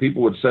year that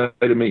people would say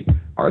to me,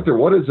 Arthur,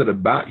 what is it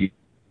about you?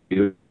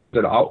 He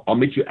said, I'll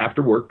meet you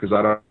after work because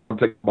I don't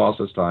take the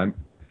boss's time.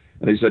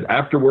 And he said,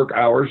 after work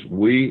hours,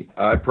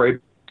 I prayed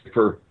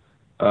for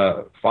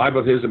 5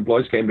 of his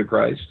employees came to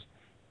Christ.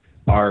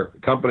 Our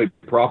company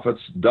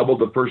profits doubled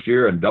the first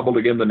year and doubled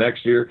again the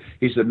next year.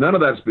 He said, none of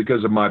that's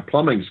because of my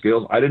plumbing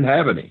skills. I didn't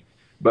have any.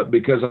 But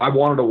because I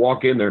wanted to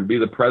walk in there and be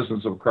the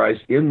presence of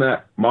Christ in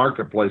that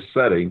marketplace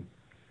setting,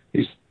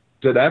 he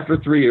said, after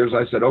 3 years,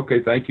 I said,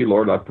 okay, thank you,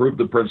 Lord. I proved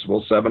the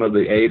principle. 7 of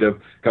the 8 have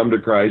come to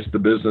Christ. The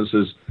business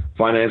is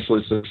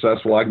financially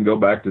successful. I can go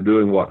back to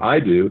doing what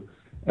I do.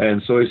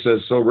 And so he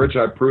says, so Rich,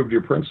 I proved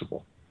your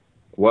principle.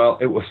 Well,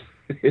 it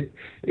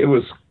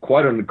was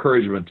quite an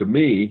encouragement to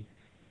me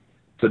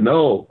to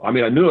know. I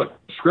mean, I knew it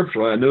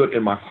scripturally. I knew it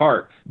in my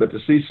heart. But to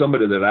see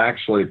somebody that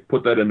actually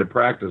put that into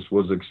practice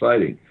was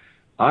exciting.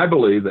 I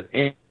believe that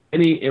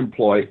any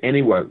employee,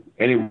 anywhere,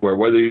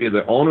 whether you're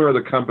the owner of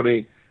the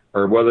company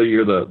or whether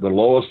you're the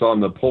lowest on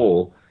the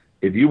pole,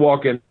 if you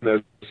walk in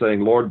there saying,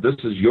 Lord, this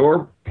is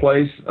your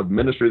place of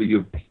ministry that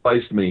you've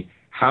placed me,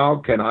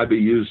 how can I be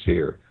used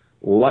here?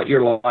 Let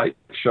your light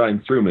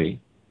shine through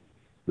me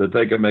that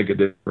they can make a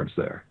difference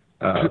there.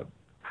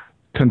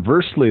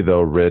 Conversely,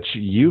 though, Rich,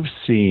 you've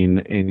seen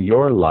in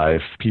your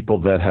life people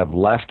that have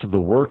left the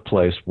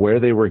workplace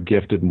where they were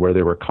gifted and where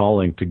they were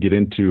calling to get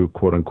into,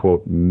 quote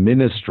unquote,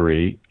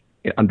 ministry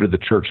under the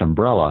church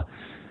umbrella,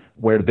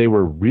 where they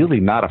were really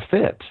not a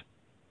fit.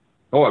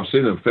 Oh, I've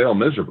seen them fail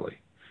miserably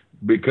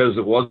because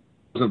it wasn't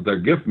their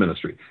gift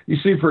ministry. You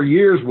see, for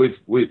years,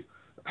 we've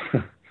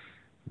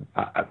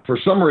for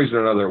some reason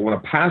or another, when a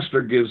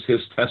pastor gives his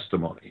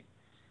testimony,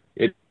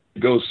 it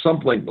goes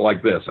something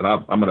like this, and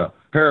I'm going to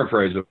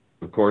paraphrase it,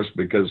 of course,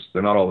 because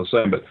they're not all the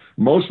same, but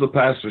most of the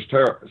pastor's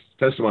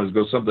testimonies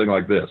go something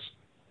like this.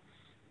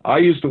 I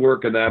used to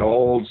work in that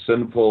old,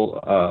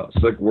 sinful,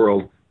 sick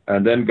world,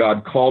 and then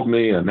God called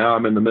me, and now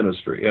I'm in the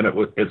ministry. And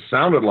it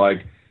sounded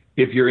like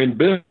if you're in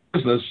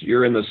business,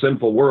 you're in the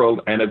sinful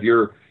world, and if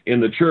you're in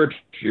the church,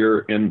 you're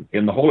in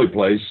the holy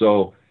place.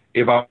 So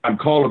if I'm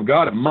called of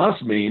God, it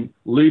must mean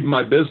leave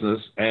my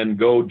business and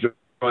go join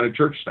a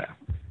church staff.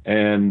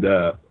 And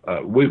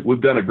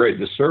we've done a great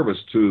disservice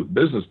to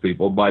business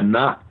people by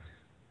not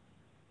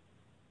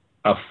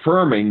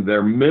affirming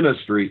their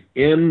ministry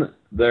in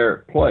their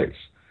place.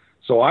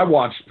 So I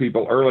watched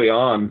people early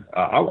on.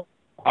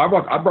 I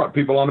brought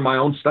people onto my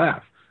own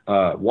staff.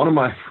 One of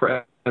my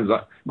friends,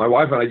 my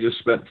wife and I just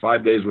spent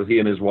 5 days with he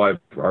and his wife.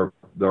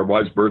 Their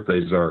wives'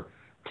 birthdays are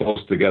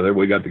close together.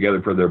 We got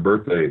together for their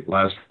birthday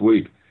last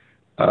week.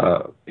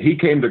 He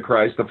came to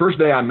Christ. The first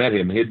day I met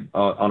him,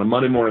 on a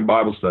Monday morning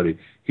Bible study,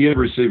 he had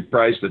received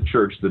Christ at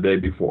church the day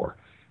before.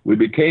 We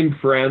became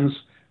friends.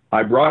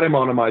 I brought him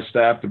onto my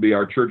staff to be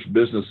our church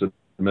business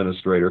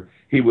administrator.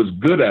 He was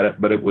good at it,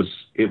 but it was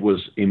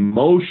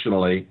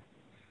emotionally,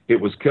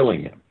 it was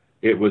killing him.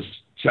 It was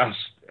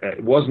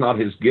not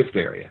his gift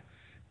area.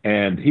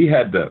 And he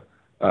had to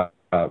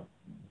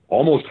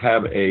almost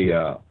have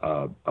a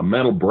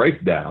mental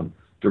breakdown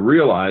to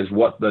realize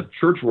what the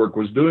church work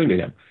was doing to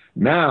him.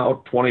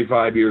 Now,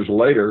 25 years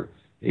later,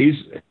 he's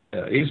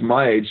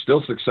my age,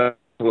 still successful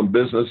in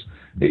business.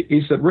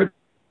 He said, Rich,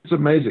 it's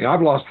amazing.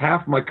 I've lost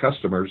half my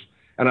customers,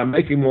 and I'm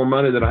making more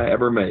money than I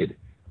ever made.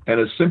 And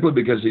it's simply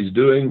because he's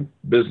doing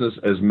business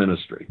as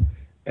ministry.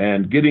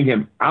 And getting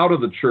him out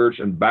of the church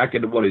and back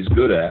into what he's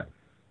good at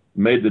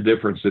made the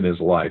difference in his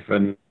life.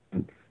 And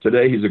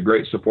today he's a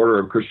great supporter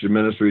of Christian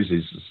ministries.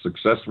 He's a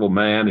successful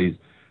man.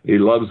 He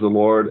loves the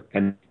Lord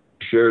and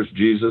shares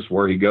Jesus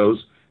where he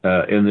goes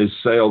in his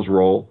sales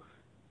role.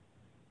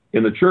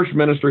 In the church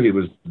ministry, he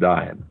was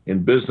dying.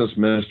 In business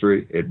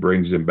ministry, it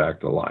brings him back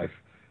to life.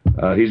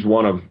 He's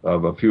one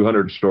of a few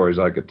hundred stories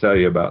I could tell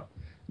you about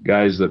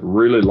guys that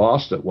really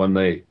lost it when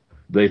they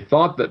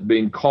thought that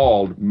being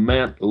called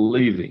meant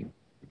leaving.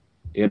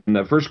 In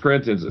 1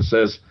 Corinthians, it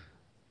says,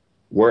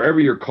 wherever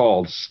you're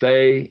called,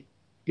 stay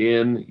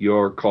in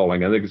your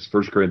calling. I think it's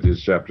 1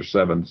 Corinthians chapter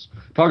 7.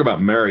 Talk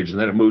about marriage, and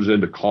then it moves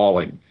into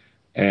calling.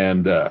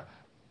 And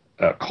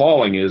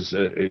calling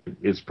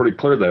it's pretty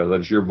clear there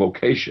that it's your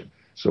vocation.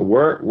 So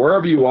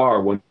wherever you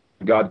are when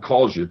God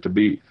calls you to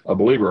be a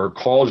believer or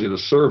calls you to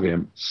serve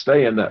him,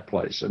 stay in that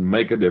place and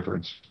make a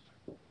difference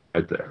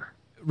right there.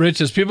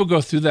 Rich, as people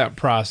go through that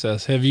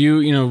process, have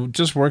you,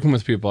 just working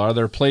with people, are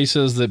there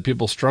places that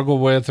people struggle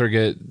with or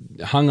get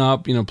hung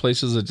up,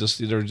 places that just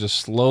either just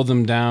slow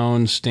them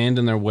down, stand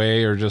in their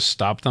way, or just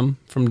stop them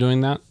from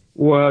doing that?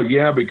 Well,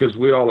 yeah, because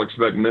we all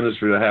expect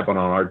ministry to happen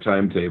on our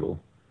timetable.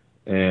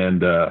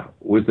 And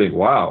we think,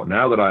 wow,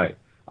 now that I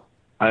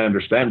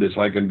understand this,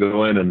 I can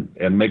go in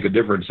and make a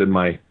difference in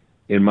my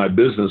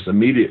business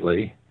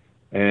immediately.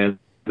 And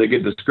they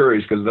get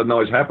discouraged because it doesn't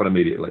always happen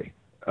immediately.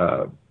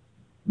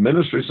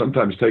 Ministry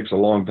sometimes takes a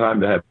long time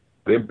to have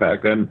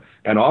impact, and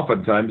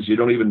oftentimes you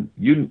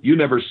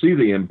never see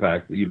the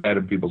impact that you've had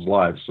in people's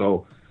lives.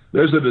 So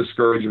there's a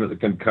discouragement that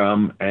can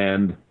come,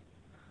 and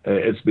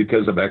it's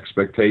because of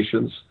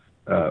expectations.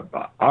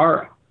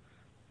 Our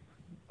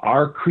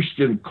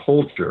Christian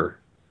culture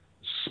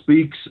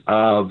speaks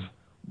of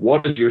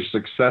what is your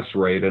success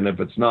rate, and if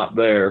it's not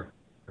there,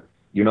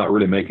 you're not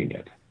really making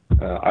it.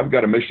 I've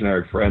got a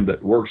missionary friend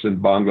that works in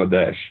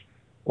Bangladesh,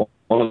 one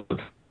of the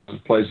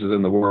places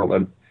in the world,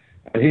 and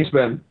he's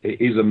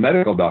a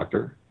medical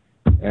doctor,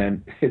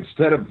 and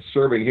instead of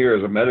serving here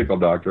as a medical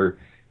doctor,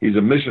 he's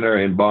a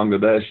missionary in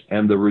Bangladesh,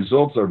 and the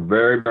results are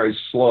very, very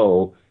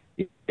slow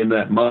in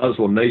that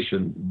Muslim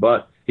nation,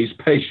 but he's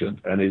patient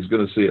and he's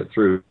going to see it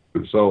through.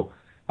 So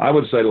I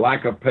would say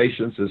lack of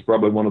patience is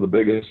probably one of the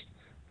biggest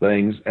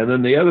things. And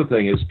then the other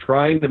thing is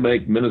trying to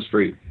make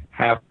ministry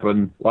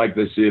happen like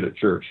they see it at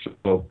church.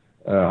 So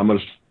I'm going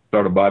to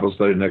start a Bible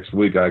study next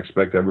week. I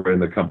expect everybody in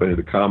the company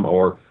to come,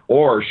 or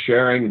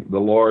sharing the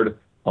Lord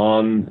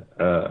on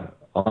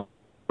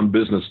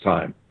business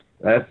time.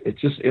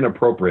 It's just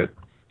inappropriate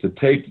to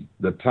take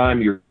the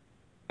time you're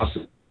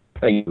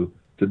paying you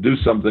to do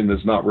something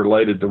that's not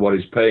related to what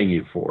he's paying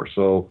you for.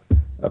 So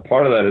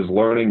part of that is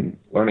learning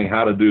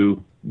how to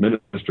do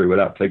ministry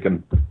without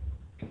taking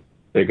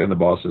the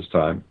boss's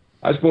time.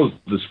 I suppose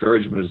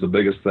discouragement is the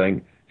biggest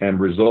thing, and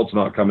results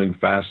not coming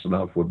fast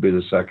enough would be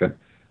the second.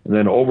 And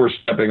then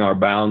overstepping our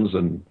bounds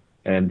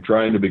and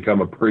trying to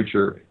become a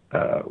preacher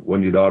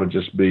when you'd ought to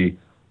just be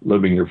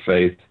living your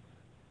faith.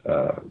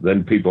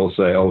 Then people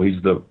say, "Oh,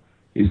 he's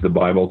the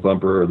Bible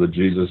thumper or the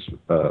Jesus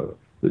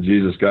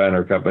guy in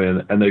our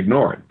company," and they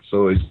ignore him.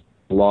 So he's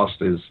lost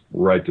his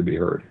right to be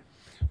heard.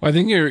 Well, I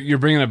think you're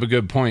bringing up a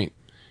good point.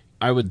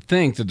 I would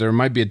think that there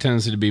might be a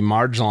tendency to be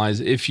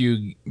marginalized if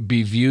you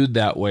be viewed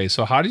that way.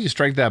 So how do you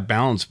strike that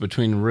balance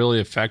between really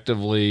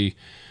effectively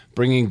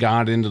bringing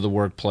God into the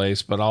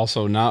workplace, but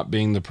also not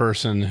being the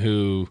person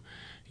who,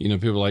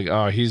 people are like,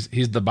 oh, he's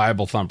the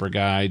Bible thumper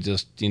guy.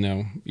 Just, you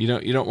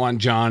don't want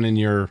John in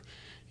your,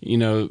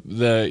 to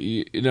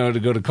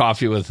go to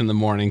coffee with in the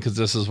morning, because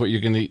this is what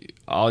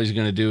all he's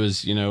going to do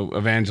is,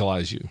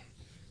 evangelize you.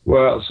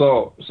 Well,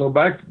 so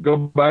go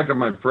back to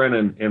my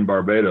friend in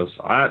Barbados.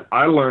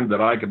 I learned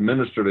that I could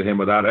minister to him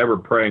without ever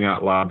praying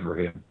out loud for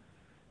him.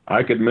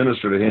 I could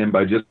minister to him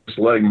by just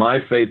letting my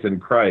faith in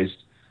Christ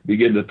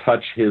begin to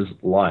touch his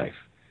life.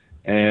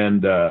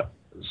 And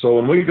so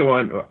when we go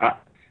in,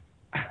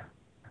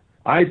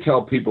 I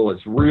tell people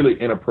it's really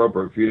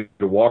inappropriate for you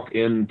to walk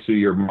into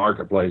your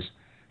marketplace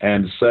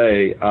and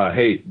say,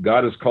 hey,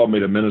 God has called me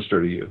to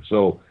minister to you.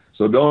 So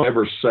don't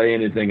ever say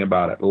anything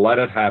about it. Let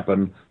it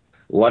happen.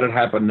 Let it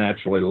happen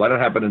naturally. Let it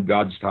happen in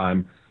God's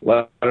time.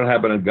 Let it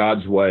happen in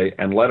God's way,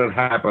 and let it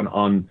happen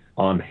on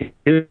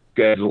His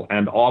schedule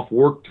and off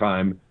work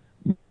time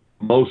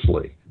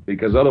mostly,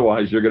 because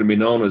otherwise you're going to be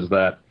known as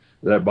that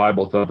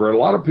Bible thumper. A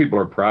lot of people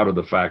are proud of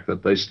the fact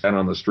that they stand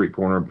on the street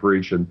corner and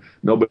preach and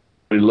nobody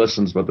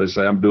listens, but they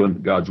say, I'm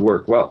doing God's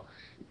work. Well,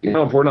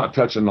 if we're not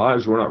touching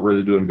lives, we're not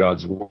really doing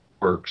God's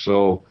work.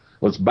 So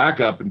let's back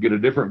up and get a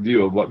different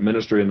view of what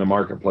ministry in the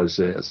marketplace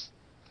is.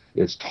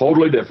 It's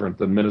totally different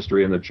than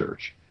ministry in the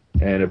church.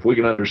 And if we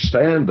can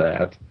understand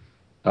that,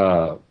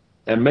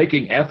 and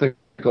making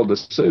ethical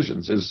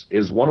decisions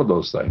is one of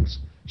those things.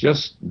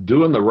 Just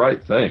doing the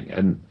right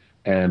thing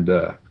and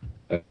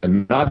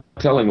not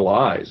telling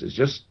lies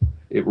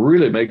it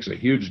really makes a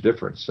huge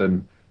difference.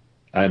 And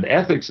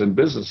ethics in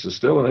business is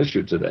still an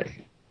issue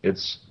today.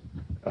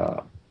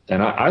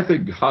 And I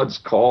think God's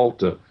call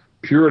to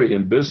purity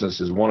in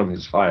business is one of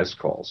His highest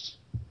calls.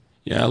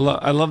 Yeah,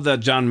 I love that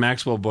John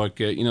Maxwell book.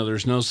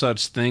 There's no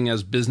such thing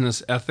as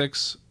business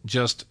ethics,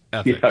 just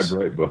ethics. Yeah,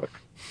 great book.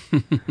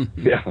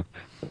 Yeah,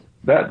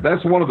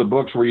 that's one of the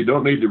books where you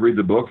don't need to read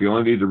the book; you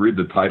only need to read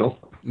the title.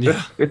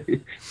 Yeah.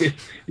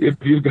 If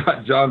you've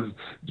got John's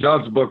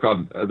book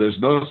on there's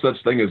no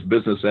such thing as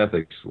business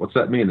ethics. What's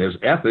that mean? There's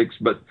ethics,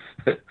 but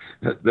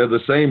they're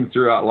the same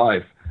throughout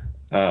life.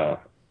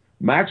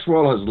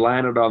 Maxwell has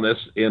landed on this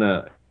in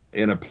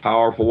a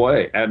powerful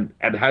way, and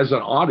has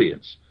an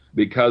audience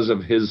because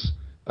of his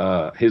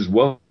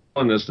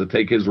willingness to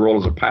take his role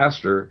as a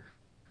pastor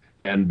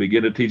and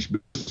begin to teach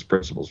business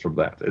principles from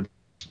that.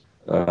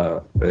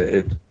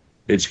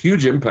 It's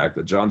huge impact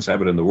that John's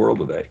having in the world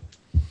today.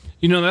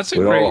 That's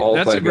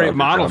a great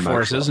model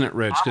for us, isn't it,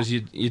 Rich?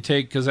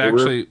 Because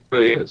actually, it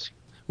really is.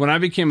 When I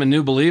became a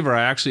new believer,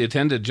 I actually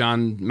attended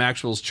John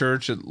Maxwell's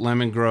church at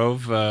Lemon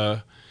Grove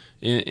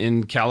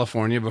in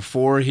California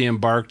before he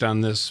embarked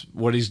on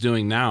what he's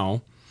doing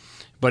now.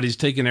 But he's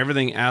taken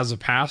everything as a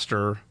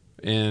pastor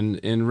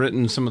and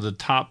written some of the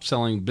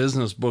top-selling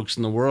business books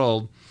in the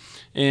world,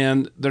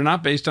 and they're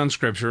not based on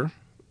Scripture.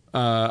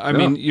 I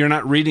mean, you're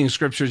not reading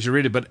Scripture as you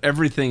read it, but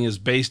everything is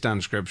based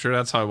on Scripture.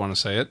 That's how I want to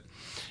say it.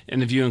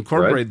 And if you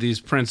incorporate these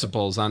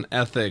principles on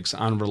ethics,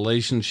 on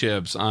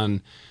relationships,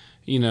 on,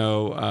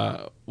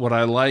 what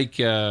I like,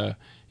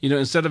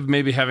 instead of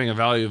maybe having a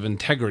value of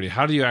integrity,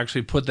 how do you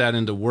actually put that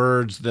into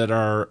words that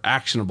are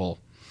actionable?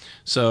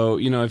 So,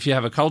 if you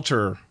have a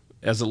culture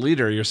as a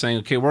leader, you're saying,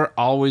 okay, we're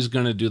always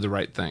going to do the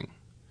right thing.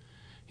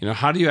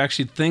 How do you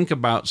actually think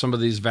about some of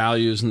these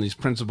values and these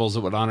principles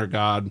that would honor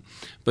God,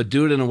 but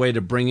do it in a way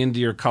to bring into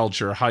your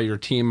culture how your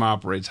team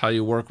operates, how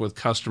you work with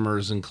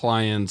customers and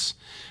clients,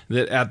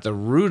 that at the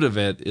root of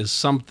it is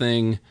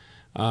something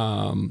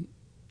that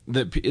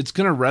it's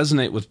going to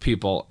resonate with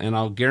people. And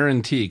I'll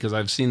guarantee, because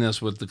I've seen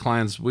this with the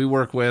clients we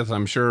work with,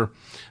 I'm sure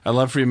I'd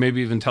love for you to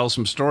maybe even tell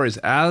some stories,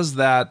 as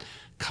that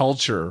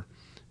culture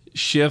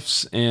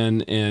shifts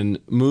and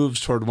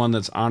moves toward one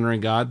that's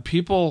honoring God,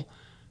 people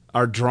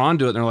are drawn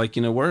to it. And they're like,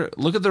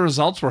 look at the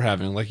results we're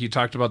having. Like you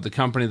talked about the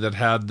company that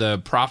had the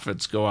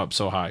profits go up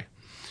so high.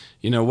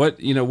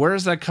 Where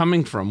is that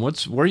coming from?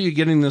 Where are you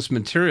getting this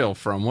material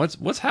from?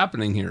 What's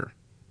happening here?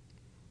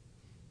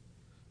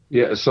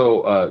 Yeah.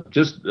 So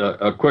just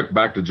a quick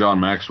back to John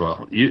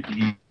Maxwell. You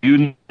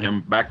knew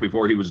him back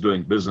before he was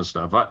doing business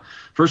stuff.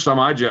 First time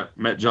I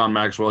met John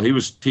Maxwell, he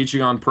was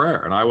teaching on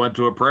prayer, and I went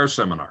to a prayer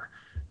seminar.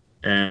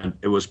 And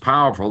it was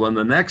powerful. And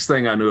the next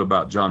thing I knew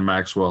about John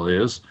Maxwell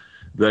is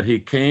that he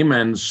came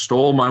and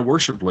stole my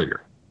worship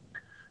leader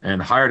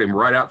and hired him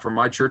right out from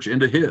my church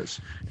into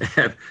his.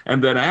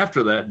 And then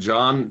after that,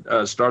 John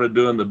started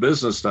doing the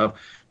business stuff.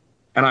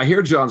 And I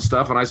hear John's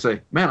stuff and I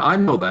say, man, I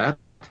know that,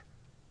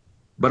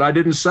 but I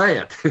didn't say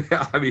it.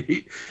 I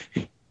mean,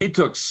 he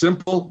took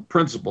simple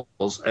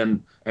principles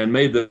and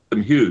made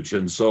them huge.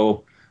 And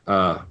so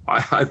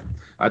I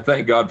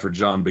thank God for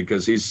John,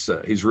 because he's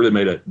really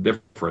made a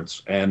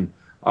difference and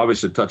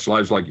obviously touched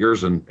lives like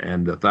yours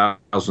and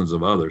thousands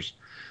of others.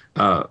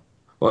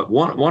 But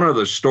one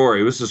other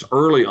story. This is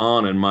early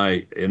on in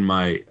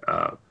my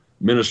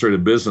ministry to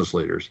business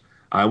leaders.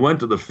 I went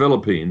to the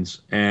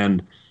Philippines,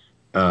 and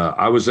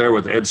I was there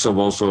with Ed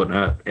Silvoso,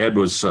 and Ed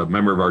was a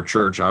member of our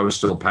church. I was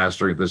still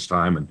pastoring at this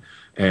time,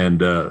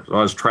 and I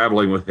was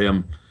traveling with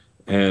him,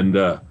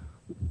 and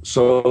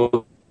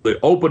so the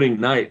opening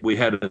night, we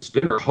had this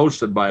dinner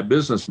hosted by a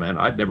businessman.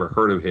 I'd never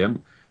heard of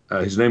him.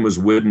 His name was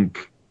Whidden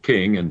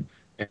King,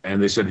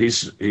 and they said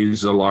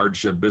he's a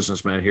large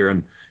businessman here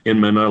in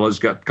Manila. He's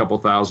got a couple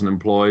thousand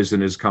employees in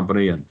his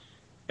company,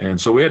 and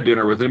so we had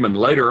dinner with him. And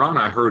later on,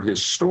 I heard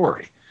his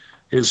story.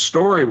 His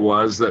story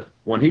was that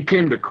when he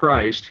came to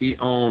Christ, he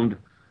owned,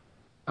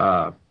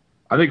 I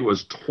think it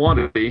was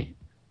 20,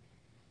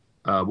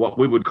 what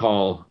we would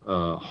call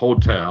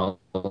hotels,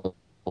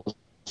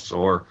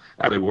 or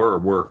they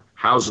were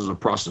houses of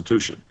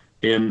prostitution.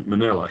 in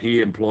Manila.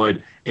 He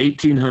employed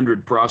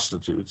 1,800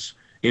 prostitutes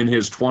in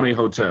his 20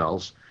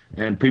 hotels,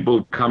 and people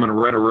would come and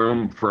rent a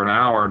room for an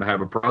hour and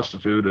have a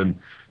prostitute,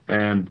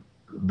 and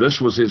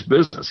this was his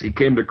business. He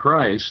came to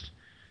Christ,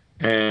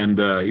 and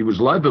he was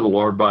led to the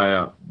Lord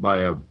by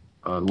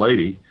a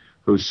lady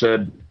who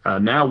said,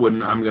 now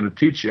when I'm going to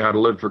teach you how to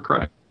live for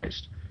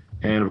Christ.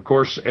 And of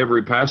course,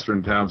 every pastor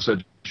in town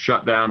said,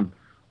 shut down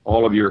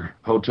all of your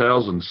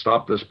hotels and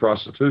stop this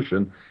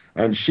prostitution.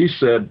 And she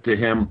said to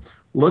him,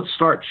 let's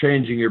start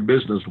changing your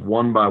business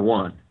one by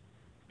one.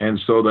 And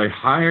so they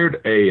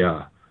hired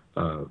a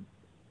guy,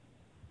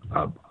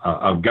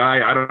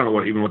 I don't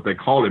know what they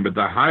called him, but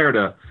they hired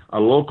a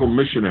local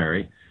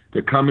missionary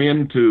to come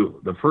into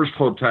the first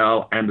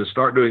hotel and to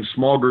start doing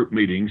small group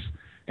meetings.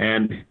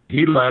 And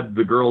he led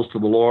the girls to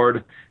the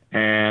Lord,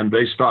 and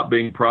they stopped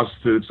being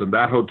prostitutes, and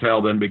that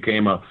hotel then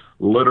became a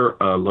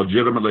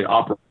legitimately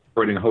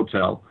operating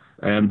hotel.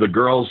 And the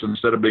girls,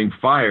 instead of being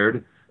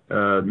fired,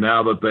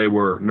 now that they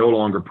were no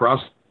longer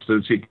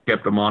prostitutes, he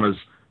kept them on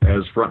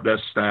as front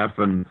desk staff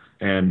and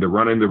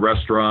running the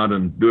restaurant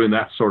and doing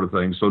that sort of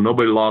thing. So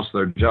nobody lost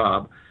their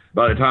job.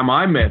 By the time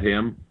I met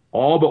him,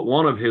 all but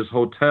one of his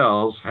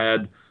hotels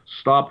had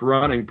stopped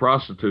running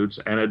prostitutes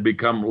and had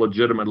become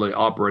legitimately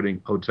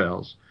operating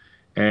hotels.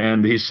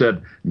 And he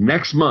said,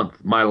 next month,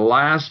 my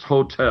last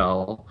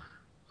hotel,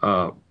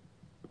 I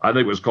think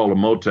it was called a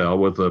motel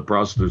with the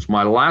prostitutes,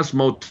 my last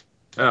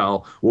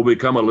motel will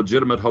become a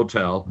legitimate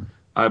hotel.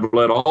 I've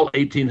led all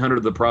 1,800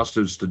 of the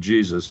prostitutes to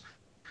Jesus,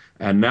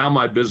 and now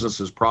my business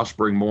is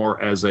prospering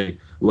more as a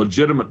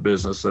legitimate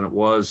business than it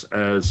was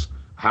as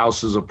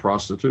houses of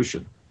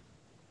prostitution.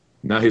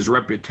 Now, his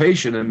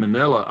reputation in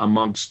Manila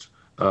amongst,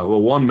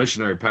 one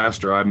missionary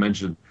pastor, I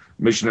mentioned,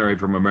 missionary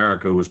from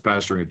America who was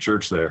pastoring a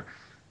church there,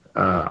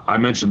 I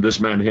mentioned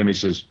this man to him. He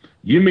says,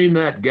 you mean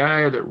that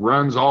guy that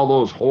runs all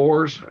those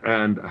whores?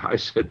 And I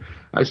said,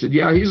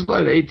 yeah, he's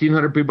led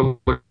 1,800 people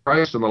to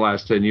Christ in the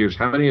last 10 years.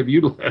 How many of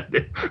you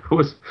led?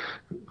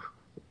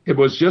 It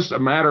was just a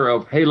matter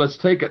of, hey, let's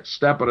take it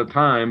step at a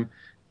time,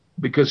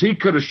 because he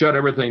could have shut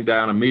everything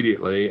down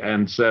immediately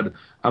and said,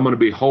 I'm going to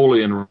be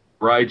holy and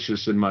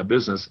righteous in my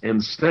business.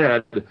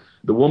 Instead,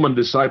 the woman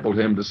discipled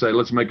him to say,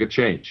 let's make a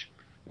change.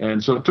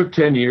 And so it took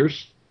 10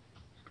 years,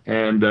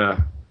 and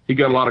he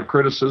got a lot of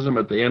criticism.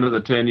 At the end of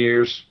the 10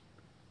 years,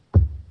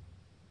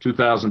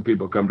 2,000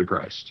 people come to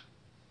Christ.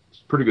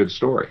 It's a pretty good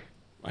story.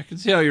 I can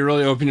see how you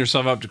really open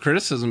yourself up to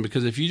criticism,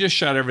 because if you just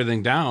shut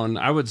everything down,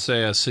 I would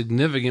say a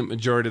significant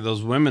majority of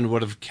those women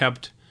would have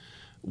kept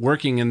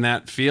working in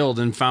that field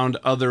and found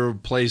other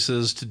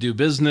places to do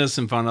business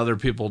and found other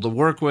people to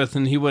work with,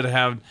 and he would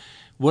have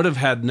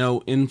had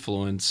no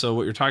influence. So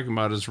what you're talking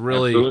about is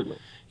really,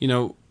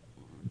 Absolutely.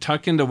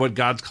 Tuck into what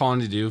God's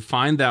calling you to do,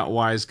 find that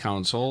wise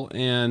counsel.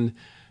 And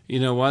you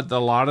know what? A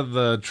lot of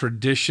the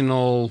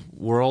traditional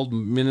world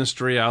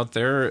ministry out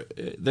there,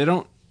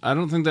 I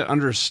don't think they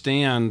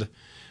understand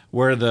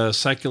where the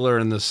secular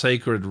and the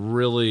sacred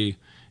really,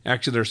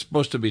 actually they're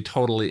supposed to be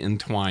totally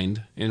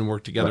entwined and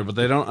work together, right. But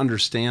they don't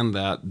understand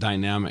that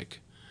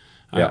dynamic.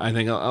 Yeah. I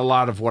think a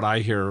lot of what I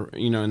hear,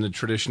 in the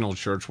traditional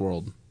church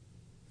world.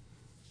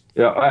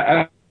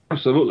 Yeah,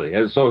 absolutely.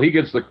 And so he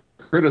gets the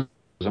criticism,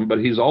 but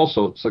he's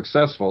also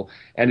successful,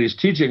 and he's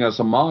teaching us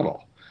a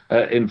model.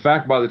 In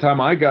fact, by the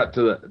time I got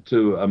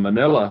to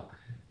Manila,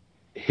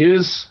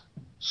 his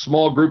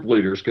small group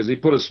leaders, because he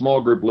put a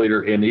small group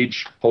leader in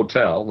each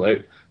hotel.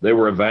 They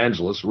were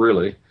evangelists,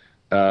 really.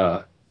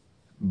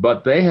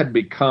 But they had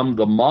become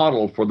the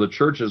model for the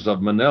churches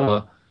of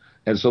Manila.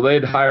 And so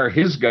they'd hire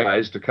his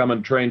guys to come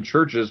and train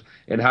churches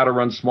in how to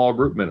run small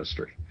group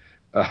ministry.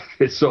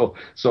 So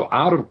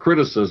out of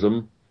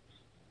criticism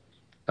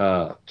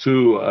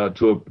to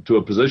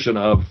a position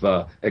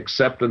of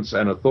acceptance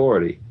and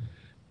authority.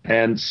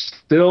 And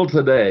still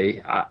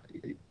today,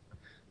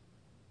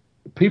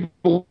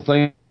 people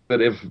think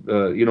that if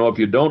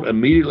you don't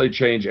immediately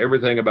change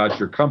everything about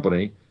your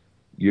company,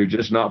 you're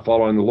just not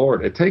following the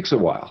Lord. It takes a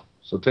while.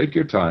 So take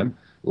your time,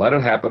 let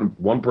it happen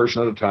one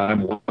person at a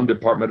time, one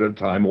department at a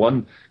time,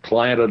 one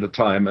client at a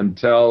time,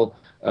 until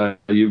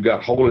you've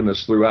got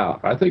holiness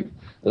throughout. I think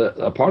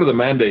a part of the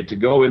mandate to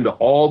go into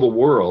all the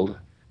world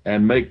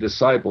and make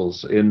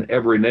disciples in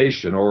every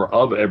nation or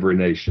of every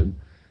nation,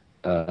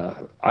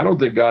 I don't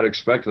think God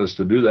expects us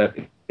to do that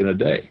in a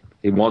day.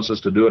 He wants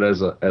us to do it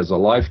as a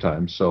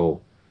lifetime.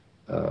 So,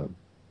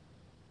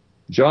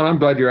 John, I'm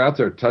glad you're out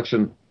there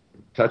touching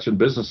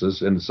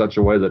businesses in such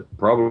a way that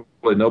probably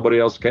nobody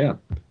else can,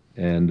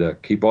 and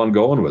keep on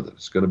going with it.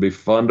 It's going to be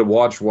fun to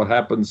watch what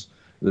happens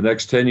the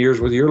next 10 years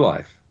with your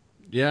life.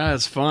 Yeah,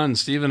 it's fun.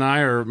 Steve and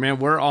I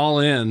we're all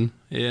in.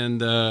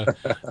 And,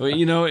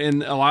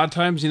 and a lot of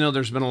times,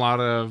 there's been a lot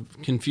of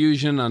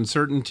confusion,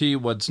 uncertainty,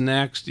 what's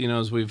next.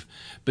 As we've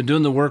been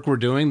doing the work we're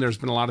doing, there's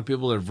been a lot of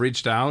people that have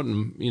reached out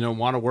and,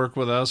 want to work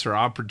with us, or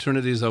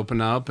opportunities open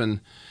up.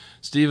 And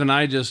Steve and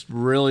I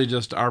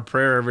our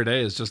prayer every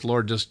day is just,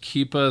 Lord, just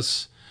keep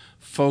us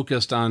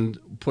focused on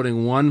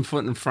putting one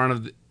foot in front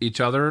of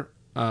each other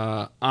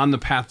on the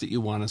path that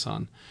you want us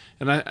on.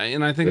 And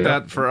I think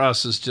that for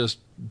us has just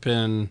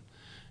been,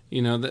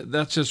 You know,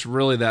 that's just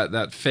really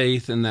that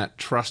faith and that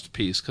trust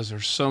piece, because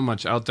there's so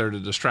much out there to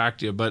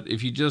distract you. But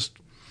if you just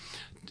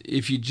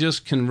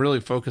can really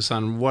focus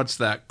on what's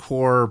that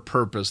core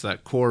purpose,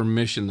 that core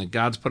mission that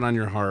God's put on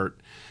your heart,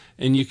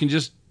 and you can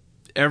just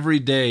every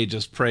day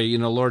just pray, you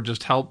know, Lord,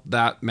 just help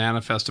that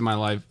manifest in my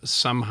life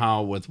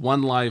somehow, with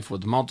one life,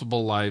 with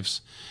multiple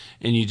lives,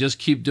 and you just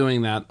keep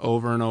doing that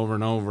over and over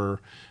and over,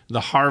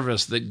 the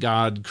harvest that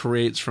God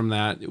creates from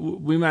that,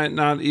 we might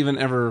not even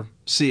ever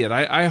see it.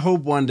 I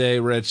hope one day,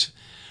 Rich,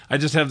 I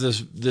just have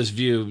this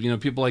view, you know,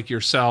 people like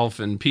yourself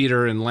and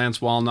Peter and Lance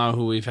Wallnau,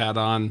 who we've had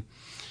on,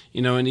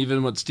 you know, and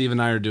even what Steve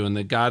and I are doing,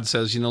 that God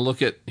says, you know, look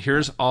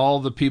here's all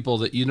the people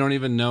that you don't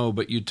even know,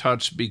 but you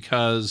touched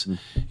because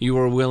you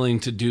were willing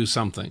to do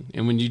something.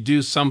 And when you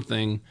do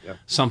something,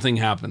 something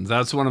happens.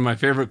 That's one of my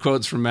favorite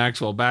quotes from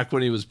Maxwell. Back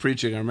when he was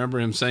preaching, I remember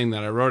him saying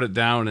that. I wrote it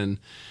down and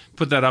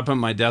put that up on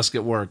my desk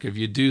at work. If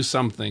you do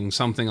something,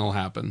 something will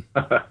happen.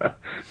 That's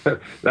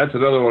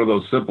another one of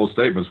those simple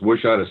statements.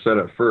 Wish I'd have said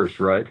it first,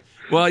 right?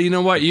 Well, you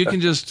know what? You can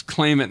just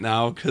claim it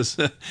now, because,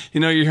 you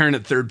know, you're hearing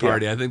it third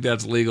party. I think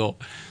that's legal.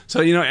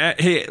 So, you know,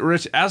 hey,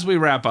 Rich, as we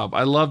wrap up,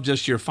 I love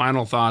just your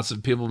final thoughts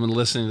if people have been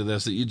listening to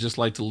this that you'd just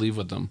like to leave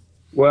with them.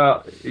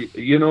 Well,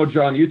 you know,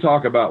 John, you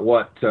talk about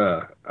what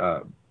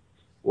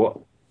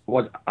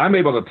I'm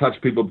able to touch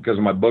people because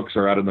my books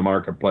are out in the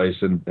marketplace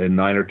in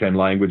 9 or 10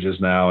 languages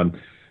now, and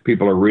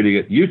people are reading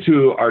it. You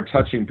two are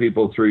touching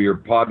people through your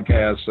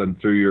podcasts and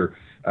through your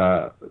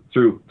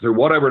through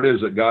whatever it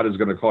is that God is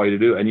going to call you to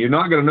do, and you're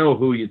not going to know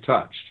who you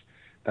touched.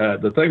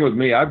 The thing with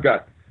me, I've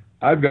got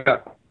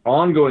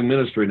ongoing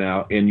ministry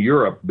now in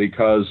Europe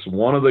because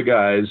one of the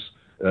guys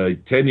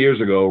 10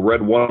 years ago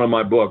read one of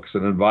my books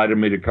and invited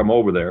me to come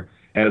over there,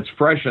 and it's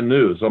fresh and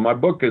new. So my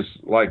book has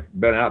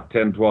been out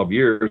 10, 12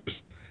 years,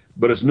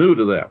 but it's new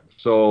to them.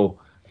 So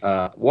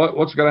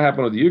what's going to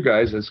happen with you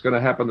guys? It's going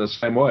to happen the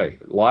same way.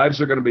 Lives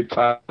are going to be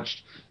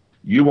touched.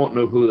 You won't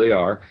know who they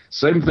are.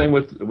 Same thing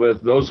with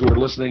those who are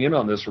listening in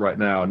on this right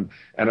now and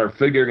are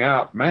figuring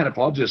out, man, if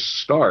I'll just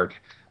start,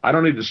 I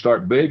don't need to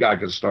start big. I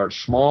can start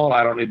small.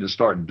 I don't need to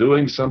start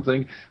doing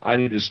something. I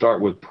need to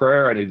start with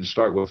prayer. I need to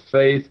start with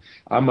faith.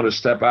 I'm going to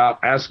step out,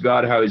 ask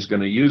God how he's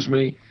going to use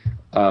me.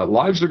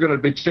 Lives are going to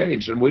be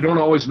changed, and we don't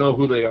always know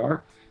who they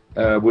are.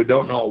 We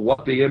don't know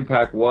what the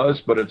impact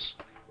was, but it's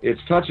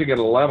touching at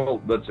a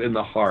level that's in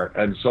the heart.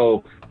 And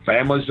so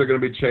families are going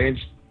to be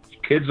changed.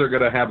 Kids are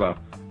going to have a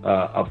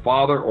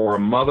father or a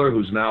mother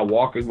who's now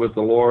walking with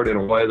the Lord in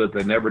a way that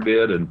they never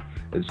did, and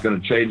it's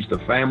going to change the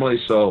family.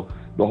 So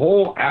the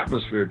whole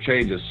atmosphere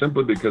changes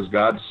simply because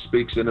God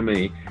speaks into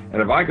me.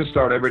 And if I could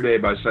start every day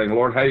by saying,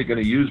 Lord, how are you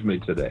going to use me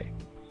today?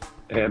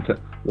 And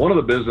one of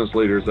the business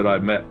leaders that I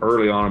met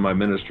early on in my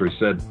ministry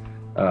said,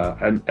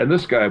 and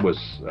this guy was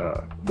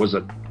a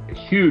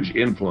huge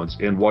influence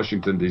in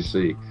Washington,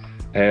 D.C.,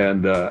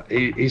 and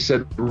he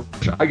said,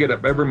 I get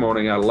up every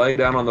morning, I lay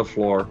down on the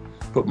floor,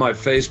 put my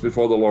face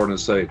before the Lord and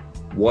say,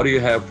 what do you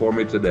have for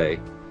me today?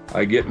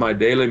 I get my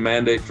daily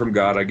mandate from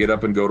God. I get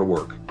up and go to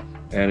work.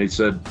 And he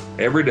said,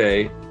 every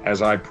day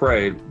as I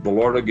pray, the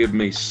Lord will give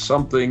me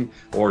something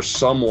or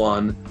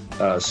someone,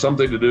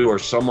 something to do or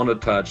someone to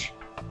touch.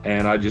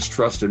 And I just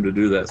trust him to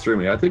do that through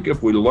me. I think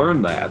if we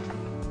learn that,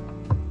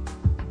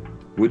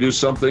 we do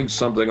something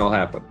will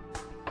happen.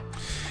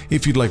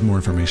 If you'd like more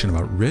information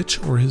about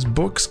Rich or his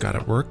books, God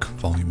at Work,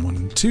 Volume 1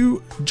 and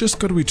 2, just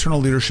go to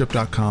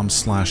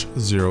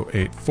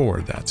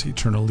eternalleadership.com/084. That's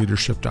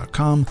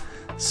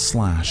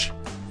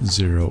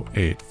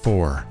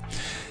eternalleadership.com/084.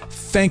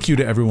 Thank you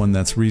to everyone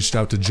that's reached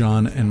out to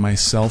John and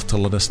myself to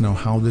let us know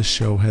how this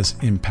show has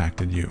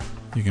impacted you.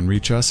 You can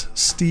reach us,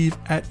 Steve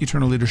at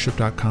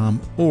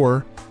eternalleadership.com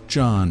or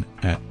John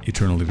at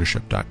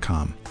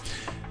eternalleadership.com.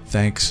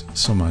 Thanks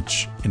so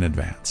much in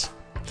advance.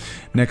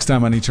 Next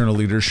time on Eternal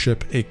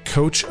Leadership, a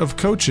coach of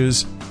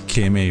coaches,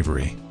 Kim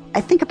Avery.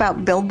 I think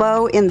about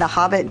Bilbo in The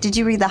Hobbit. Did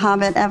you read The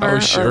Hobbit ever? Oh,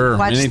 sure. Or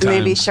watch the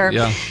movie? Sure.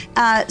 Yeah.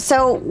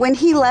 So when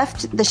he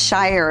left the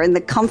Shire and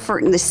the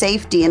comfort and the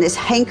safety and his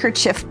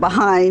handkerchief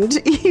behind,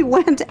 he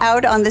went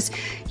out on this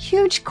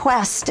huge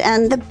quest.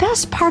 And the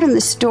best part in the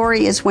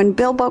story is when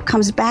Bilbo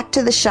comes back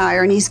to the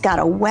Shire and he's got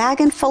a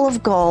wagon full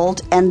of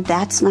gold, and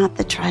that's not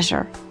the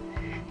treasure.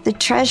 The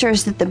treasure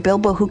is that the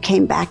Bilbo who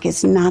came back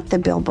is not the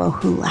Bilbo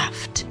who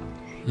left.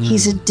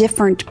 He's a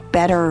different,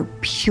 better,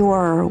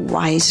 purer,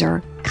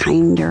 wiser,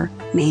 kinder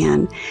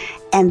man.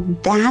 And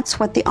that's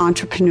what the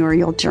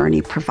entrepreneurial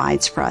journey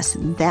provides for us,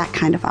 that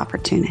kind of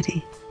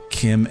opportunity.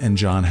 Kim and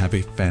John have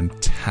a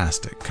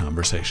fantastic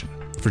conversation.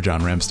 For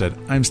John Ramstead,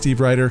 I'm Steve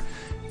Ryder.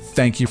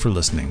 Thank you for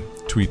listening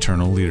to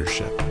Eternal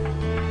Leadership.